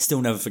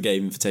 Still never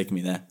forgave him for taking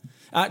me there.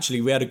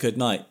 Actually, we had a good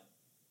night.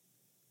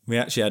 We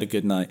actually had a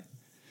good night.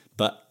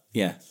 But,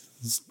 yeah,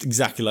 it's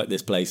exactly like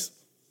this place.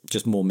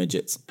 Just more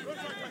midgets.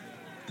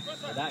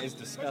 That is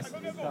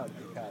disgusting. You can't.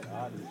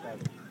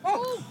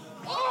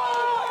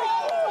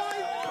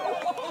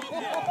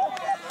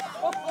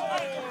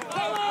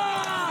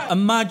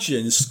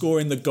 Imagine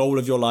scoring the goal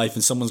of your life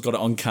and someone's got it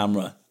on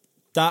camera.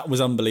 That was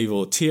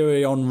unbelievable.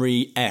 Thierry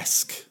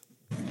Henry-esque.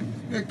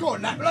 Yeah, go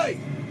on, Napoli.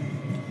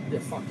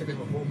 You're fucking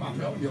Liverpool,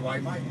 mate. On your way,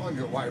 mate. On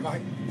your way,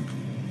 mate.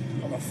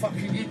 I'm a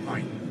fucking yid,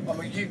 mate. I'm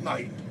a yid,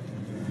 mate.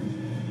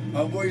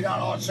 And we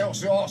don't like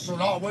Chelsea, Arsenal.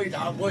 No, we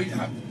don't.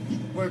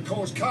 We'll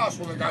cause cars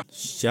when we go.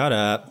 Shut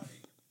up.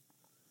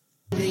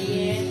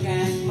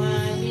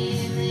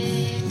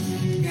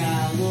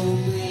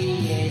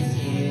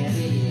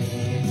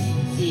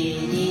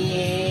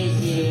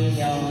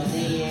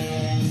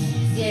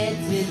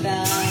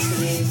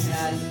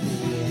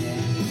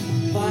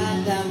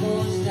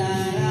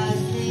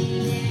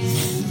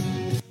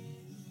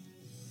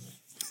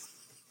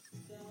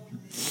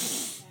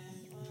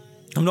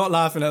 I'm not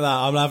laughing at that.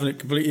 I'm laughing at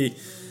completely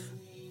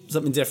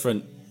something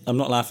different. I'm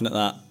not laughing at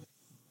that.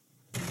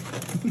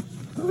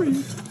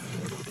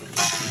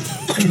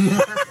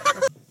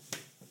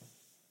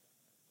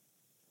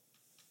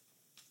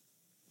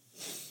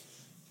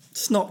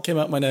 Snot came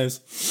out my nose.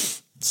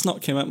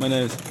 Snot came out my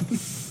nose.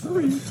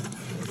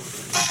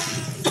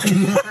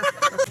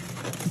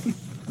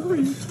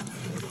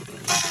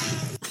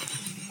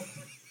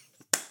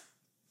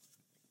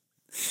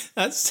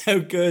 That's so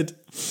good.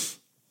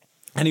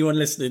 Anyone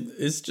listening,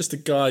 it's just a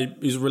guy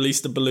who's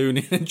released a balloon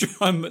in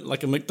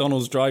like a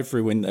McDonald's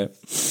drive-through window.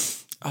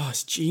 Oh,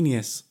 it's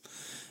genius.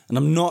 And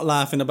I'm not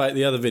laughing about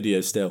the other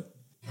videos still.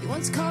 You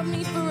once called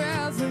me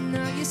forever,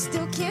 now you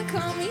still can't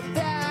call me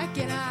back.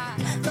 And I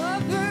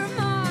love your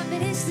mom, but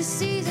it's the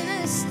season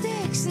of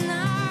sticks. And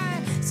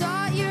I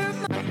saw your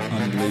mom.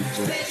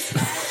 Unbelievable.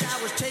 I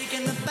was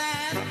taking the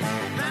bath,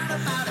 round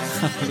about a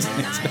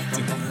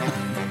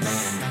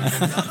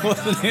I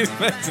wasn't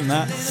expecting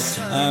that.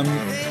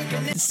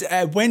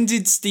 When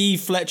did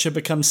Steve Fletcher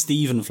become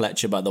Stephen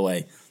Fletcher, by the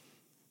way?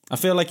 I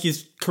feel like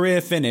his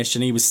career finished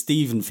and he was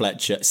Steve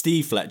Fletcher,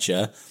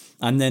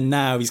 and then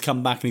now he's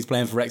come back and he's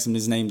playing for Wrexham and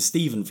his name's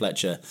Stephen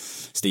Fletcher.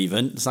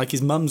 Stephen, it's like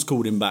his mum's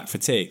called him back for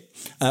tea.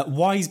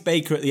 Wise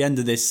Baker at the end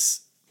of this.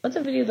 What's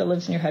a video that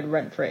lives in your head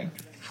rent-free?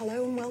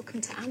 Hello and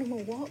welcome to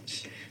Animal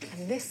Watch.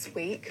 And this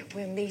week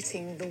we're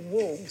meeting the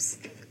wolves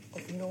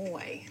of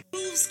Norway.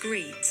 Wolves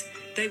greet.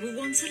 They will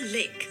want a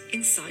lick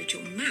inside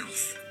your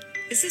mouth.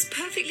 This is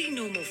perfectly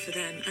normal for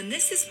them, and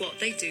this is what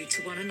they do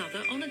to one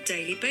another on a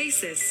daily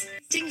basis.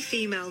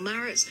 Female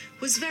Marrett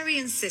was very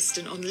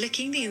insistent on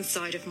licking the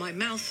inside of my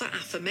mouth for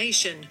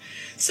affirmation,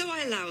 so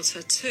I allowed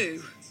her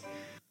to.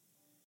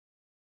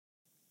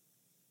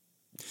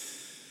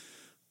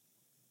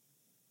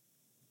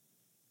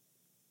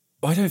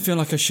 I don't feel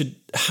like I should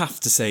have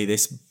to say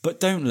this, but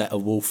don't let a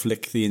wolf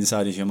lick the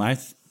inside of your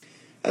mouth.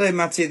 Hello,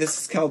 Matty. This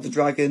is Carl the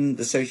Dragon,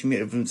 the social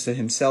media influencer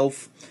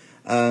himself.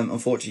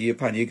 Unfortunately,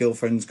 apparently your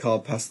girlfriend's car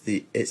passed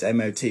its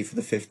MOT for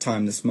the 5th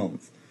time this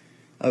month.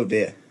 Oh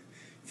dear.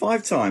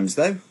 5 times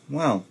though.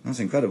 Wow, that's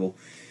incredible.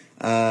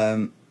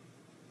 Yeah,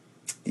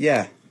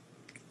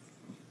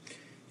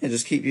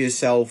 just keep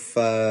yourself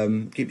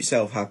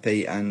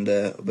happy and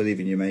believe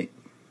in you, mate.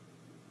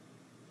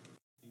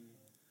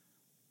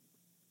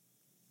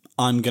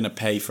 I'm going to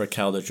pay for a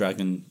Cal the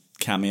Dragon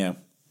cameo.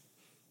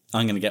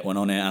 I'm going to get one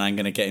on it, and I'm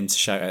going to get him to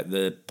shout out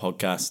the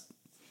podcast.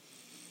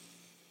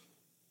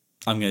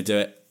 I'm going to do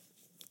it.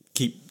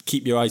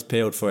 Keep your eyes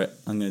peeled for it.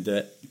 I'm going to do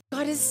it.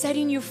 God is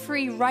setting you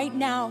free right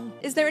now.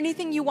 Is there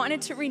anything you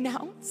wanted to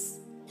renounce?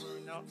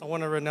 I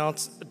want to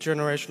renounce a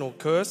generational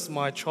curse.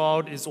 My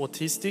child is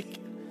autistic,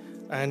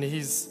 and he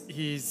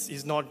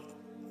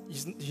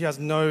has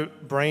no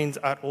brains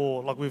at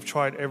all. Like, we've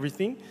tried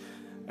everything,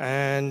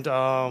 and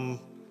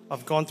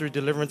I've gone through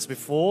deliverance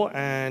before,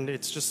 and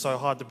it's just so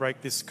hard to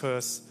break this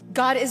curse.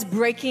 God is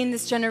breaking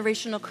this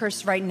generational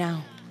curse right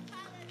now.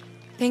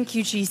 Thank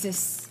you,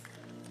 Jesus.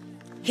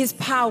 His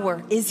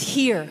power is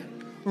here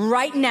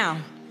right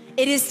now.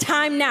 It is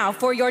time now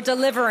for your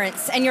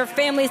deliverance and your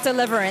family's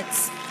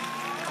deliverance.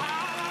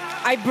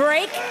 I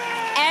break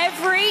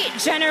every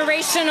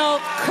generational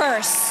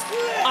curse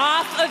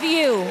off of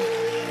you,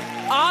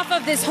 off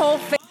of this whole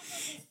family.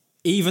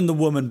 Even the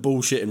woman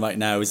bullshitting right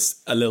now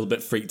is a little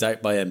bit freaked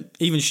out by him.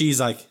 Even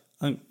she's like,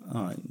 all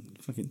right,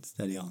 fucking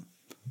steady on.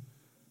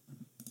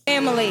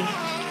 Family.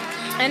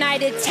 And I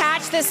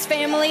detach this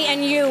family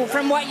and you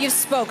from what you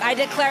spoke. I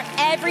declare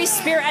every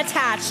spirit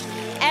attached,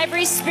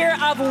 every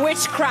spirit of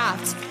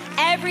witchcraft,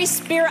 every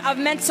spirit of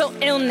mental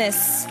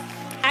illness.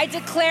 I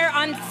declare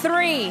on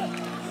 3,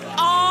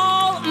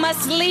 all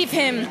must leave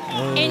him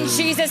in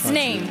Jesus'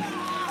 name.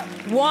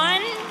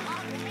 1,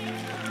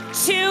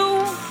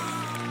 2.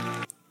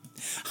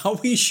 Are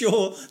we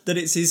sure that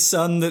it's his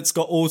son that's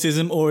got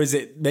autism, or is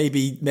it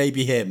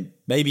maybe him?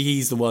 Maybe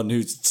he's the one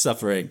who's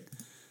suffering.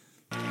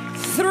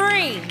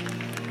 3.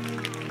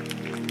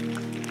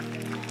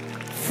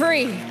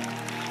 Free.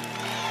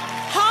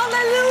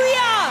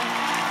 Hallelujah.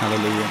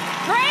 Hallelujah.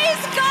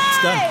 Praise God.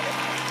 It's done.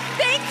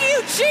 Thank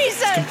you,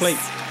 Jesus. It's complete.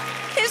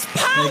 His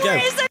power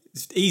is...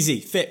 It's easy,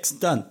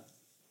 fixed, done.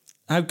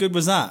 How good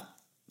was that?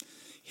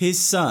 His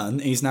son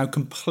is now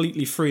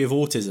completely free of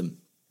autism.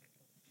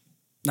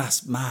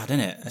 That's mad,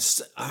 isn't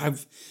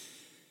it?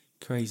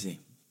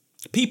 Crazy.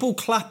 People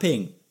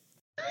clapping.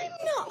 I'm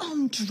not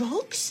on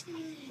drugs.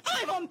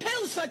 I'm on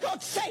pills, for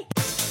God's sake.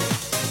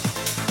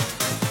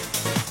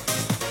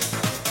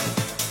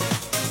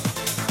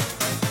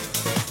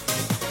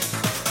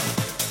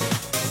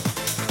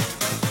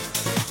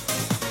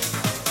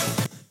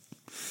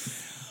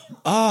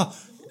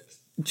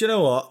 Do you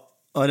know what?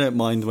 I don't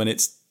mind when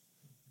it's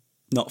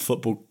not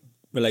football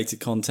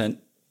related content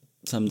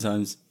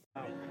sometimes.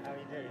 How are you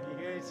doing? You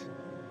good?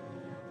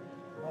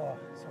 Oh,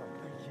 sorry,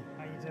 thank you.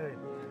 How you doing?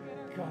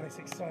 God, it's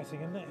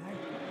exciting, isn't it?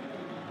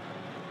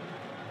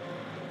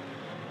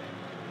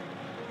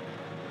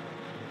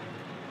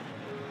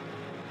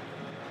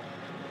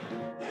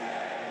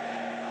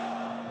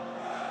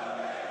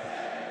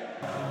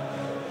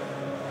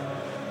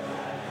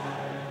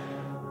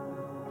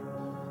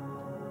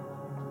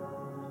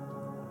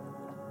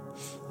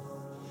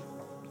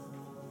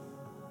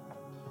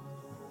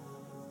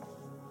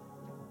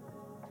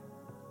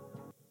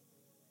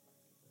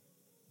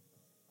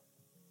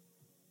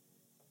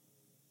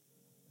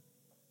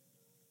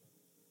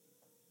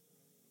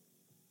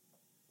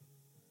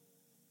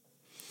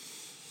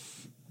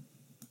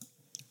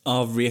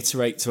 I'll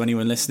reiterate to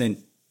anyone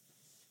listening,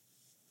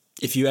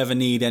 if you ever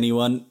need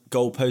anyone,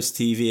 Goalpost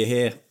TV are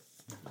here.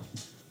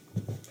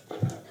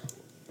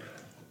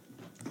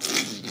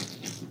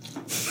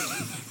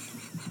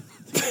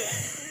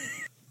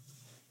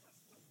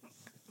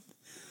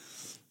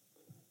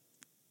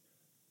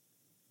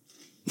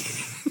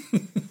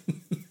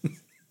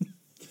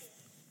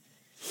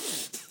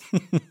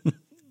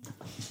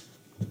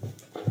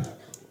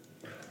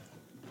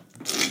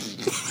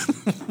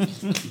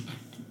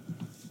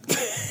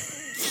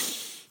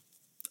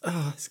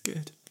 Oh, that's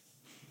good.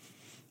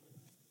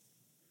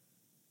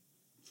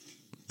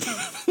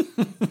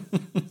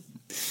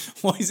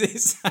 Why does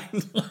it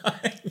sound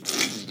like...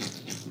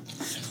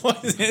 Why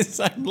does it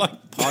sound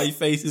like Pie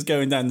Face is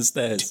going down the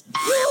stairs?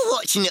 We're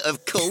watching it,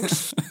 of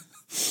course.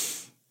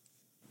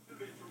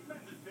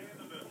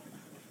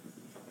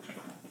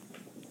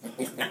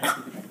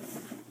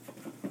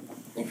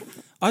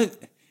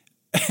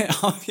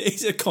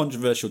 It's a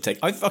controversial take.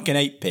 I fucking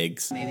hate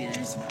pigs. Maybe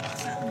there's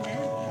something there.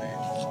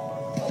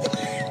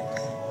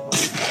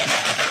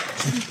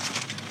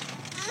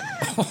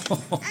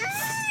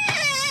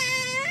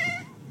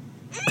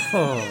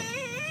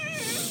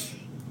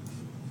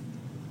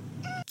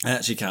 I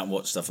actually can't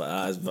watch stuff like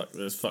that.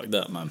 It's fucked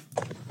up, man.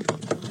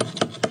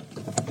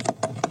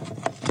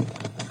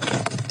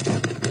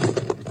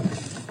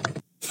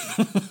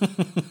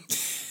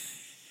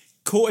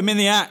 Caught him in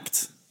the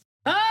act.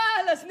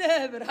 هلا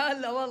سنيبر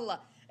هلا والله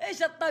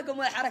ايش الطاقم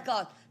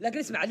والحركات لكن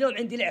اسمع اليوم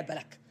عندي لعبه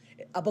لك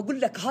ابى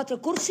اقول لك هات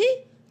الكرسي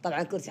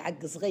طبعا كرسي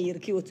حق صغير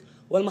كيوت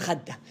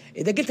والمخده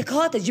اذا قلت لك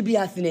هات اجيب لي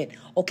اياها اثنين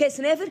اوكي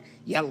سنيفر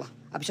يلا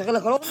ابى اشغل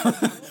لك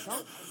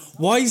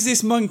Why has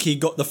this monkey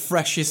got the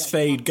freshest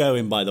fade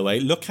going, by the way?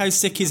 Look how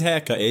sick his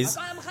haircut is.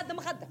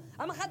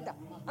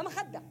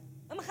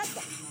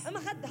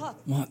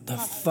 What the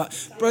fuck?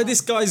 Bro,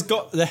 this guy's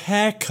got the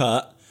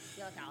haircut.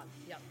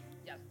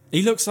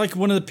 He looks like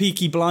one of the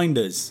Peaky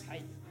Blinders.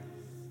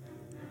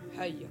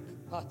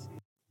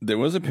 There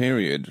was a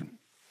period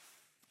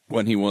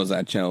when he was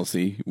at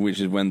Chelsea, which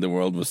is when the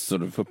world was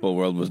football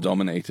world was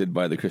dominated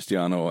by the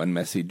Cristiano and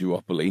Messi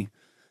duopoly.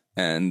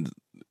 And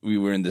we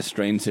were in this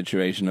strange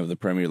situation of the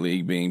Premier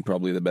League being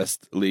probably the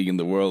best league in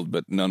the world,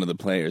 but none of the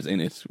players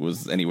in it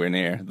was anywhere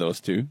near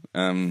those two.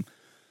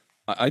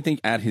 I think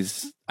at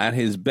his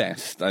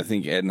best, I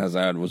think Eden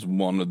Hazard was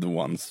one of the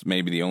ones,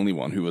 maybe the only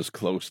one, who was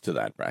close to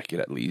that bracket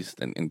at least,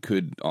 and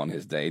could on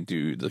his day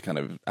do the kind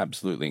of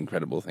absolutely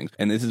incredible things.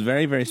 And this is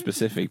very, very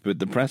specific, but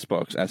the press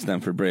box at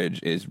Stamford Bridge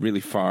is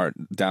really far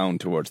down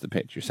towards the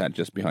pitch. You're sat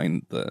just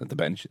behind the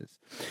benches.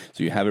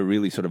 So you have a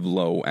really sort of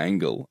low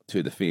angle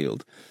to the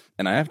field.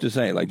 And I have to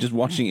say, like, just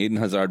watching Eden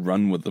Hazard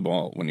run with the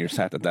ball when you're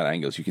sat at that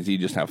angle, so you can see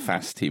just how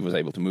fast he was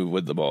able to move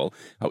with the ball,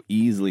 how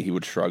easily he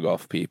would shrug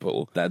off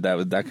people. That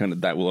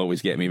will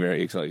always get me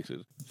very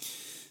excited.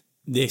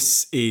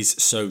 This is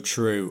so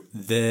true.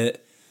 The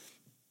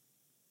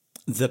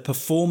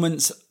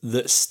performance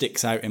that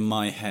sticks out in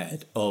my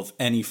head of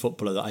any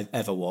footballer that I've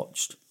ever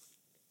watched.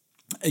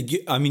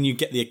 I mean, you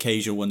get the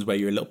occasional ones where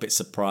you're a little bit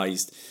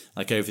surprised,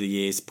 like over the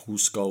years, Paul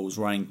Scholes,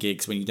 Ryan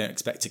Giggs, when you don't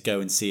expect to go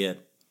and see a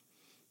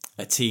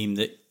team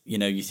that, you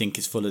know, you think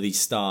is full of these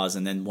stars,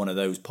 and then one of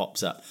those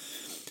pops up.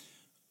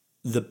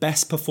 The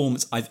best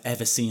performance I've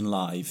ever seen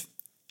live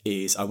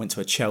is I went to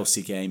a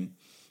Chelsea game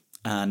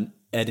and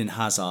Eden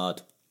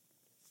Hazard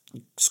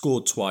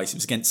scored twice. It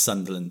was against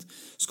Sunderland.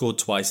 Scored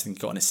twice, I think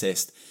got an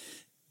assist.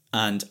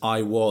 And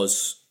I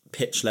was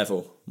pitch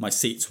level. My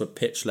seats were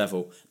pitch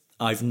level.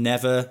 I've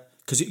never...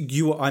 Because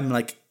I'm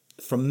like,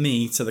 from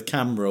me to the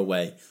camera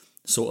away,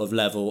 sort of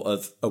level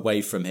of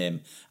away from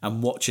him,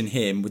 and watching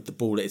him with the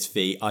ball at his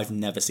feet, I've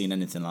never seen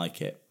anything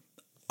like it.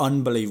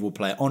 Unbelievable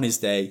player. On his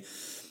day,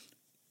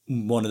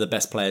 one of the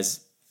best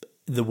players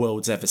the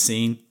world's ever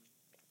seen.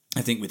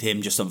 I think with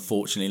him, just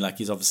unfortunately, like,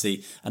 he's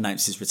obviously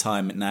announced his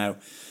retirement now.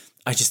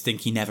 I just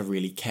think he never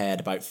really cared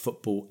about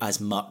football as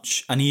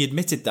much. And he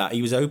admitted that.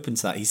 He was open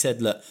to that. He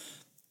said, look,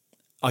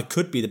 I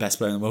could be the best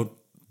player in the world,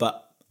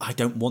 but I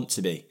don't want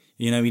to be.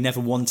 You know, he never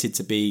wanted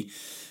to be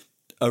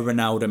a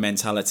Ronaldo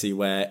mentality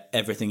where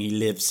everything he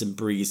lives and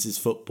breathes is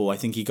football. I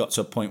think he got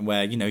to a point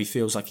where, you know, he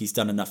feels like he's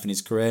done enough in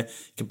his career,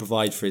 he can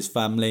provide for his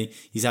family.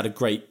 He's had a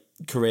great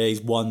career.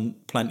 He's won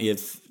plenty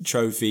of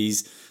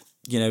trophies.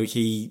 You know,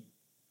 he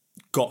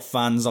got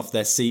fans off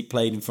their seat,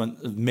 played in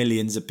front of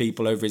millions of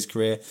people over his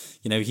career.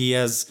 You know, he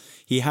has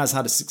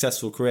had a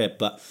successful career,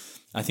 but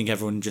I think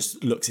everyone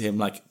just looks at him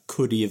like,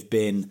 could he have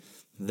been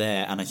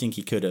there? And I think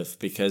he could have,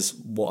 because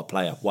what a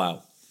player.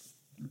 Wow.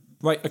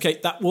 Right, okay,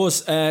 that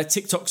was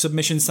TikTok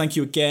submissions. Thank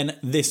you again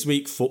this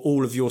week for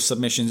all of your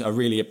submissions. I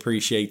really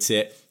appreciate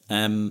it.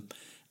 And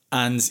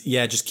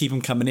yeah, just keep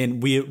them coming in.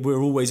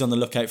 We're always on the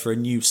lookout for a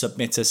new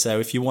submitter.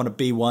 So if you want to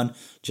be one,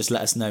 just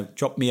let us know.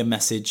 Drop me a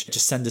message.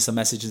 Just send us a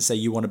message and say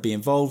you want to be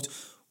involved.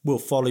 We'll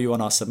follow you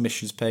on our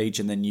submissions page,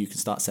 and then you can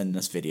start sending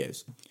us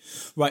videos.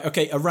 Right,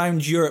 okay,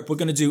 around Europe, we're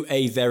going to do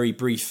a very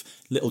brief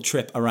little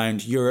trip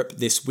around Europe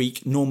this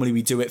week. Normally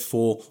we do it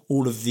for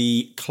all of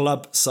the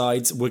club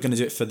sides. We're going to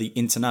do it for the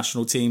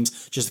international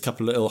teams. Just a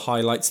couple of little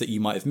highlights that you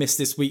might have missed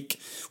this week.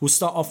 We'll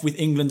start off with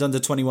England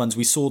under-21s.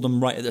 We saw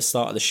them right at the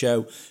start of the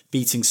show,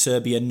 beating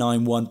Serbia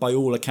 9-1. By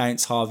all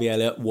accounts, Harvey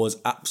Elliott was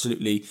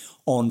absolutely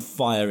on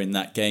fire in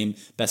that game.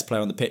 Best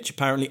player on the pitch.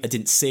 Apparently, I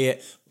didn't see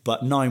it,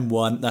 but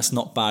 9-1, that's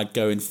not bad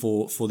going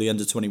for the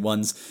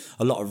under-21s.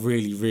 A lot of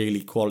really,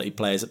 really quality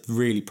players,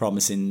 really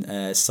promising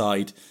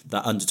side,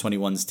 that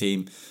under-21s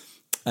team.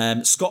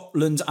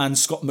 Scotland and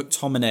Scott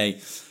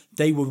McTominay,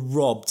 they were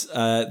robbed.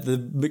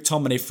 The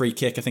McTominay free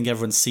kick, I think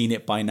everyone's seen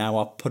it by now.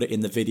 I'll put it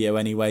in the video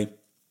anyway.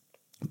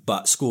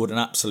 But scored an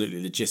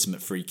absolutely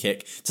legitimate free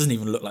kick. Doesn't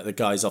even look like the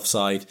guy's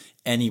offside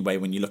anyway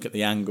when you look at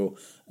the angle.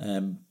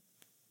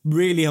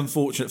 Really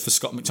unfortunate for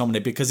Scott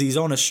McTominay, because he's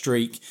on a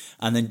streak,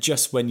 and then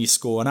just when you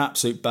score an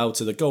absolute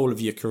belter, the goal of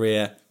your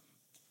career,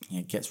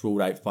 it gets ruled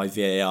out by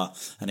VAR,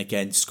 and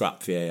again,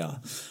 scrap VAR.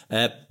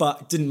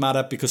 But it didn't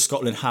matter, because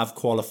Scotland have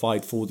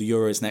qualified for the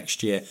Euros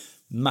next year.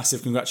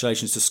 Massive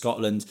congratulations to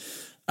Scotland.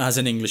 As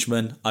an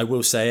Englishman, I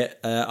will say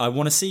it, I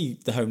want to see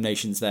the home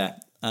nations there.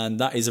 And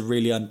that is a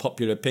really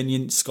unpopular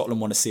opinion.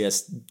 Scotland want to see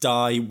us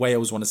die.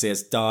 Wales want to see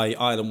us die.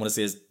 Ireland want to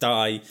see us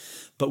die.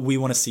 but we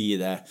want to see you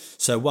there.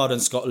 So well done,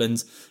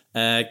 Scotland.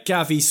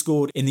 Gavi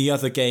scored in the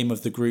other game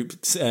of the group.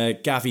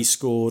 He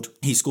scored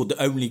the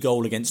only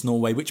goal against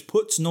Norway, which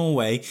puts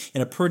Norway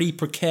in a pretty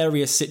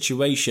precarious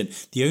situation.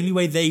 The only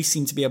way they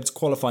seem to be able to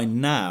qualify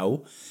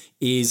now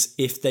is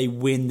if they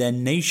win their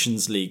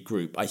Nations League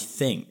group, I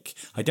think.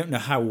 I don't know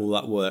how all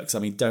that works. I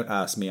mean, don't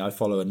ask me. I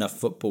follow enough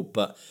football,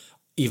 but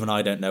even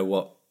I don't know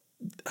what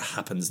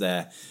happens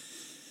there.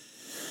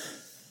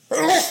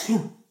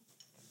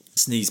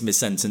 Sneeze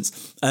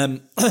mid-sentence.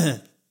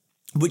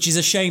 Which is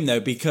a shame, though,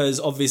 because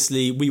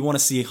obviously we want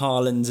to see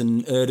Haaland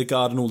and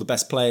Ødegaard and all the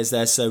best players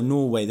there. So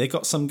Norway, they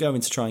got some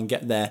going to try and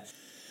get there.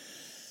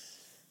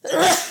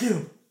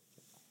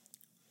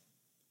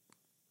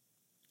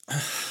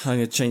 I'm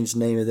going to change the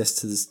name of this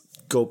to the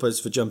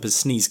Goalpost for Jumpers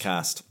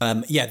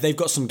Sneezecast. They've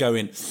got some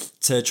going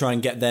to try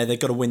and get there. They've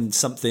got to win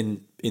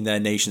something in their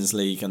Nations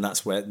League, and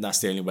that's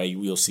the only way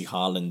we'll see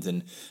Haaland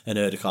and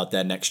Ødegaard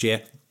there next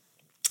year.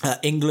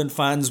 England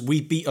fans,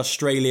 we beat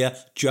Australia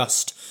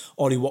just.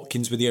 Ollie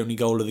Watkins with the only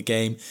goal of the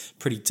game.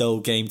 Pretty dull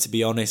game, to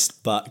be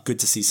honest, but good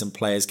to see some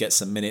players get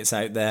some minutes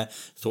out there.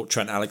 Thought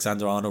Trent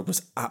Alexander-Arnold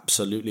was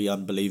absolutely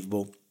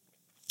unbelievable.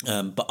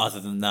 But other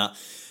than that,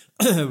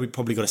 we've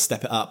probably got to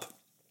step it up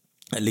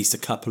at least a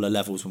couple of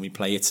levels when we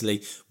play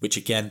Italy, which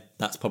again,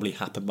 that's probably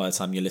happened by the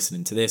time you're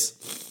listening to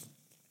this.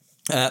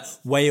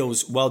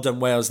 Wales, well done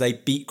Wales. They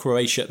beat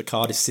Croatia at the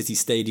Cardiff City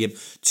Stadium.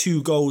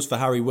 2 goals for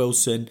Harry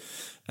Wilson.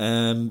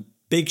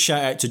 Big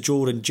shout out to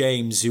Jordan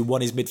James, who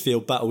won his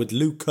midfield battle with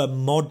Luka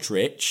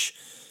Modric.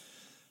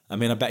 I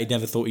mean, I bet he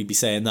never thought he'd be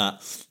saying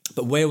that.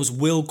 But Wales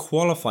will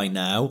qualify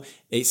now.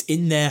 It's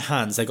in their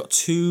hands. They've got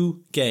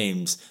 2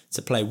 games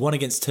to play. One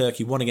against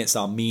Turkey, one against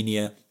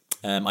Armenia.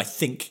 I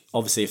think,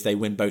 obviously, if they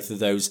win both of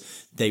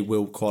those, they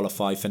will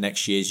qualify for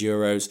next year's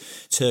Euros.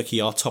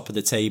 Turkey are top of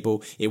the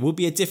table. It will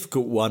be a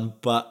difficult one,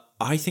 but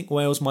I think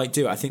Wales might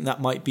do it. I think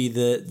that might be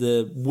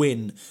the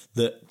win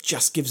that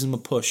just gives them a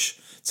push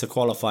to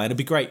qualify. And it'd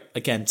be great,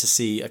 again, to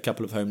see a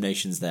couple of home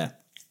nations there.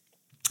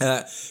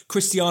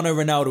 Cristiano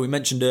Ronaldo, we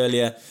mentioned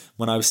earlier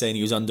when I was saying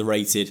he was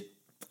underrated.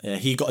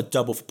 He got a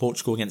double for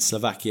Portugal against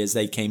Slovakia as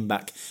they came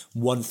back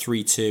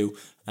 1-3-2.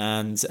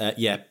 And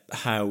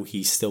how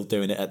he's still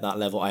doing it at that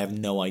level, I have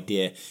no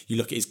idea. You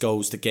look at his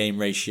goals to game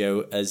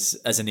ratio as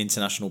an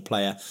international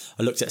player.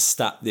 I looked at a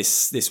stat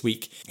this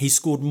week. He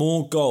scored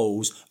more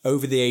goals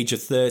over the age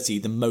of 30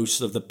 than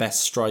most of the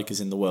best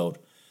strikers in the world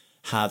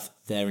have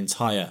their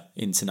entire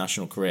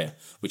international career,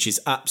 which is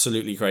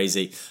absolutely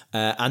crazy.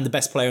 And the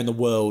best player in the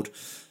world,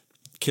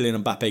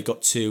 Kylian Mbappe,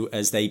 got 2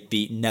 as they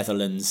beat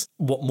Netherlands.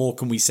 What more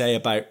can we say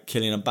about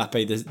Kylian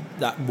Mbappe?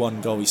 That one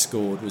goal he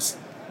scored was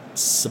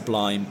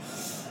sublime.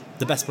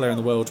 The best player in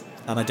the world,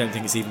 and I don't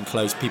think it's even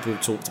close. People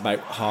have talked about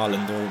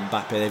Haaland or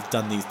Mbappe. They've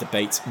done these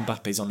debates.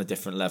 Mbappe's on a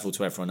different level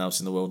to everyone else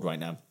in the world right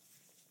now.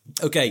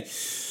 Okay,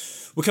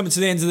 we're coming to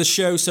the end of the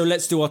show, so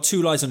let's do our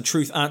 2 lies and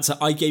truth answer.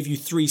 I gave you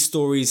 3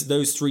 stories.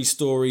 Those 3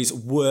 stories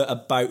were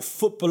about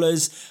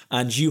footballers,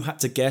 and you had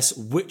to guess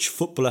which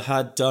footballer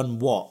had done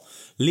what.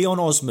 Leon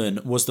Osman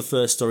was the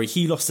first story.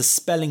 He lost a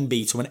spelling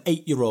bee to an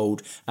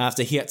 8-year-old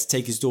after he had to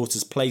take his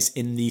daughter's place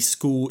in the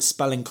school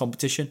spelling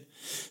competition.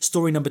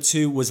 Story number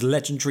 2 was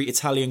legendary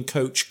Italian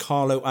coach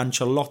Carlo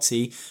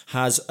Ancelotti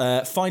has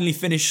finally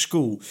finished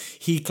school.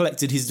 He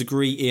collected his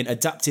degree in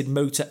adapted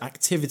motor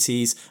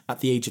activities at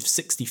the age of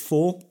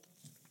 64.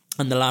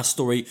 And the last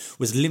story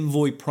was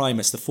Limvoy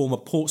Primus, the former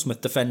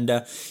Portsmouth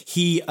defender.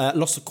 He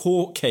lost a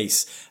court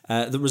case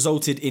that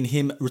resulted in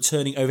him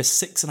returning over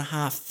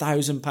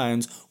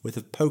 £6,500 worth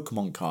of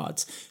Pokemon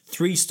cards.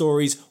 3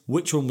 stories.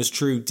 Which one was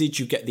true? Did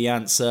you get the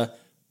answer?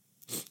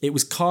 It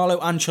was Carlo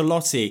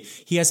Ancelotti.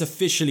 He has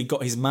officially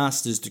got his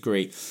master's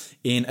degree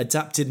in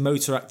adapted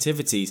motor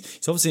activities.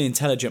 He's obviously an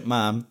intelligent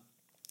man.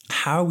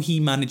 How he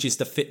manages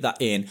to fit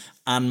that in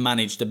and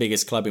manage the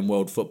biggest club in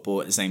world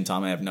football at the same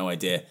time, I have no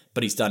idea.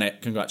 But he's done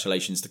it.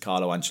 Congratulations to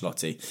Carlo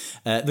Ancelotti.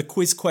 The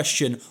quiz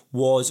question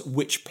was,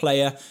 which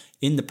player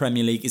in the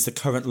Premier League is the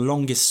current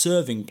longest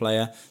serving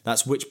player?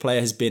 That's which player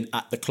has been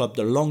at the club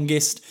the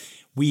longest.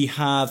 We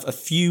have a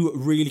few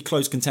really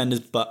close contenders,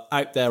 but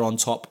out there on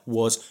top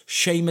was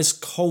Seamus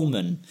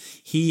Coleman.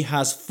 He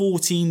has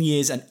 14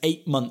 years and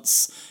 8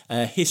 months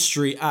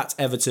history at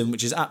Everton,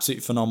 which is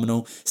absolutely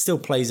phenomenal. Still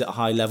plays at a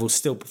high level,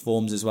 still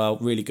performs as well.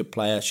 Really good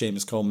player,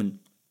 Seamus Coleman.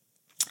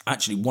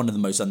 Actually, one of the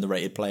most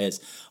underrated players.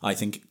 I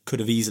think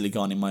could have easily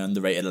gone in my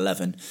underrated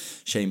 11,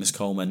 Seamus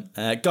Coleman.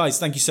 Guys,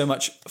 thank you so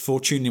much for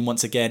tuning in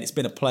once again. It's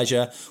been a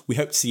pleasure. We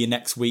hope to see you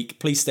next week.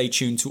 Please stay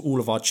tuned to all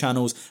of our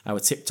channels, our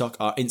TikTok,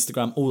 our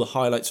Instagram. All the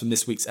highlights from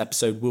this week's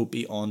episode will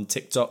be on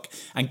TikTok.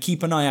 And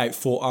keep an eye out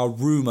for our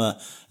rumour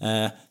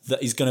that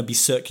is going to be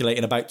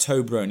circulating about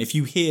Toble Rone. If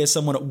you hear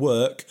someone at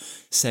work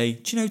say,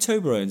 do you know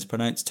Toble Rone's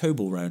pronounced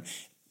Toble Rone?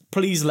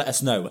 Please let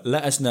us know.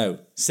 Let us know.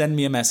 Send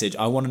me a message.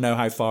 I want to know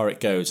how far it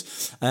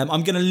goes.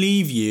 I'm going to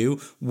leave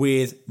you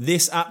with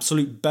this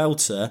absolute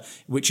belter,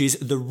 which is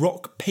the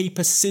Rock,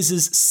 Paper,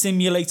 Scissors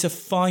Simulator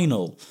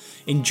Final.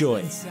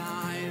 Enjoy.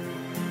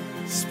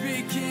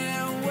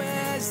 Speaking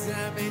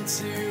wisdom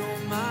into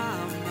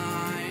my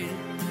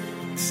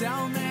mind.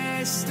 Tell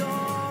me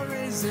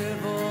stories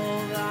of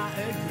all that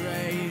are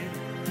great.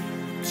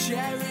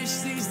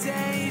 Cherish these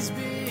days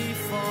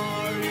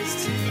before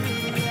it's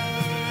too late.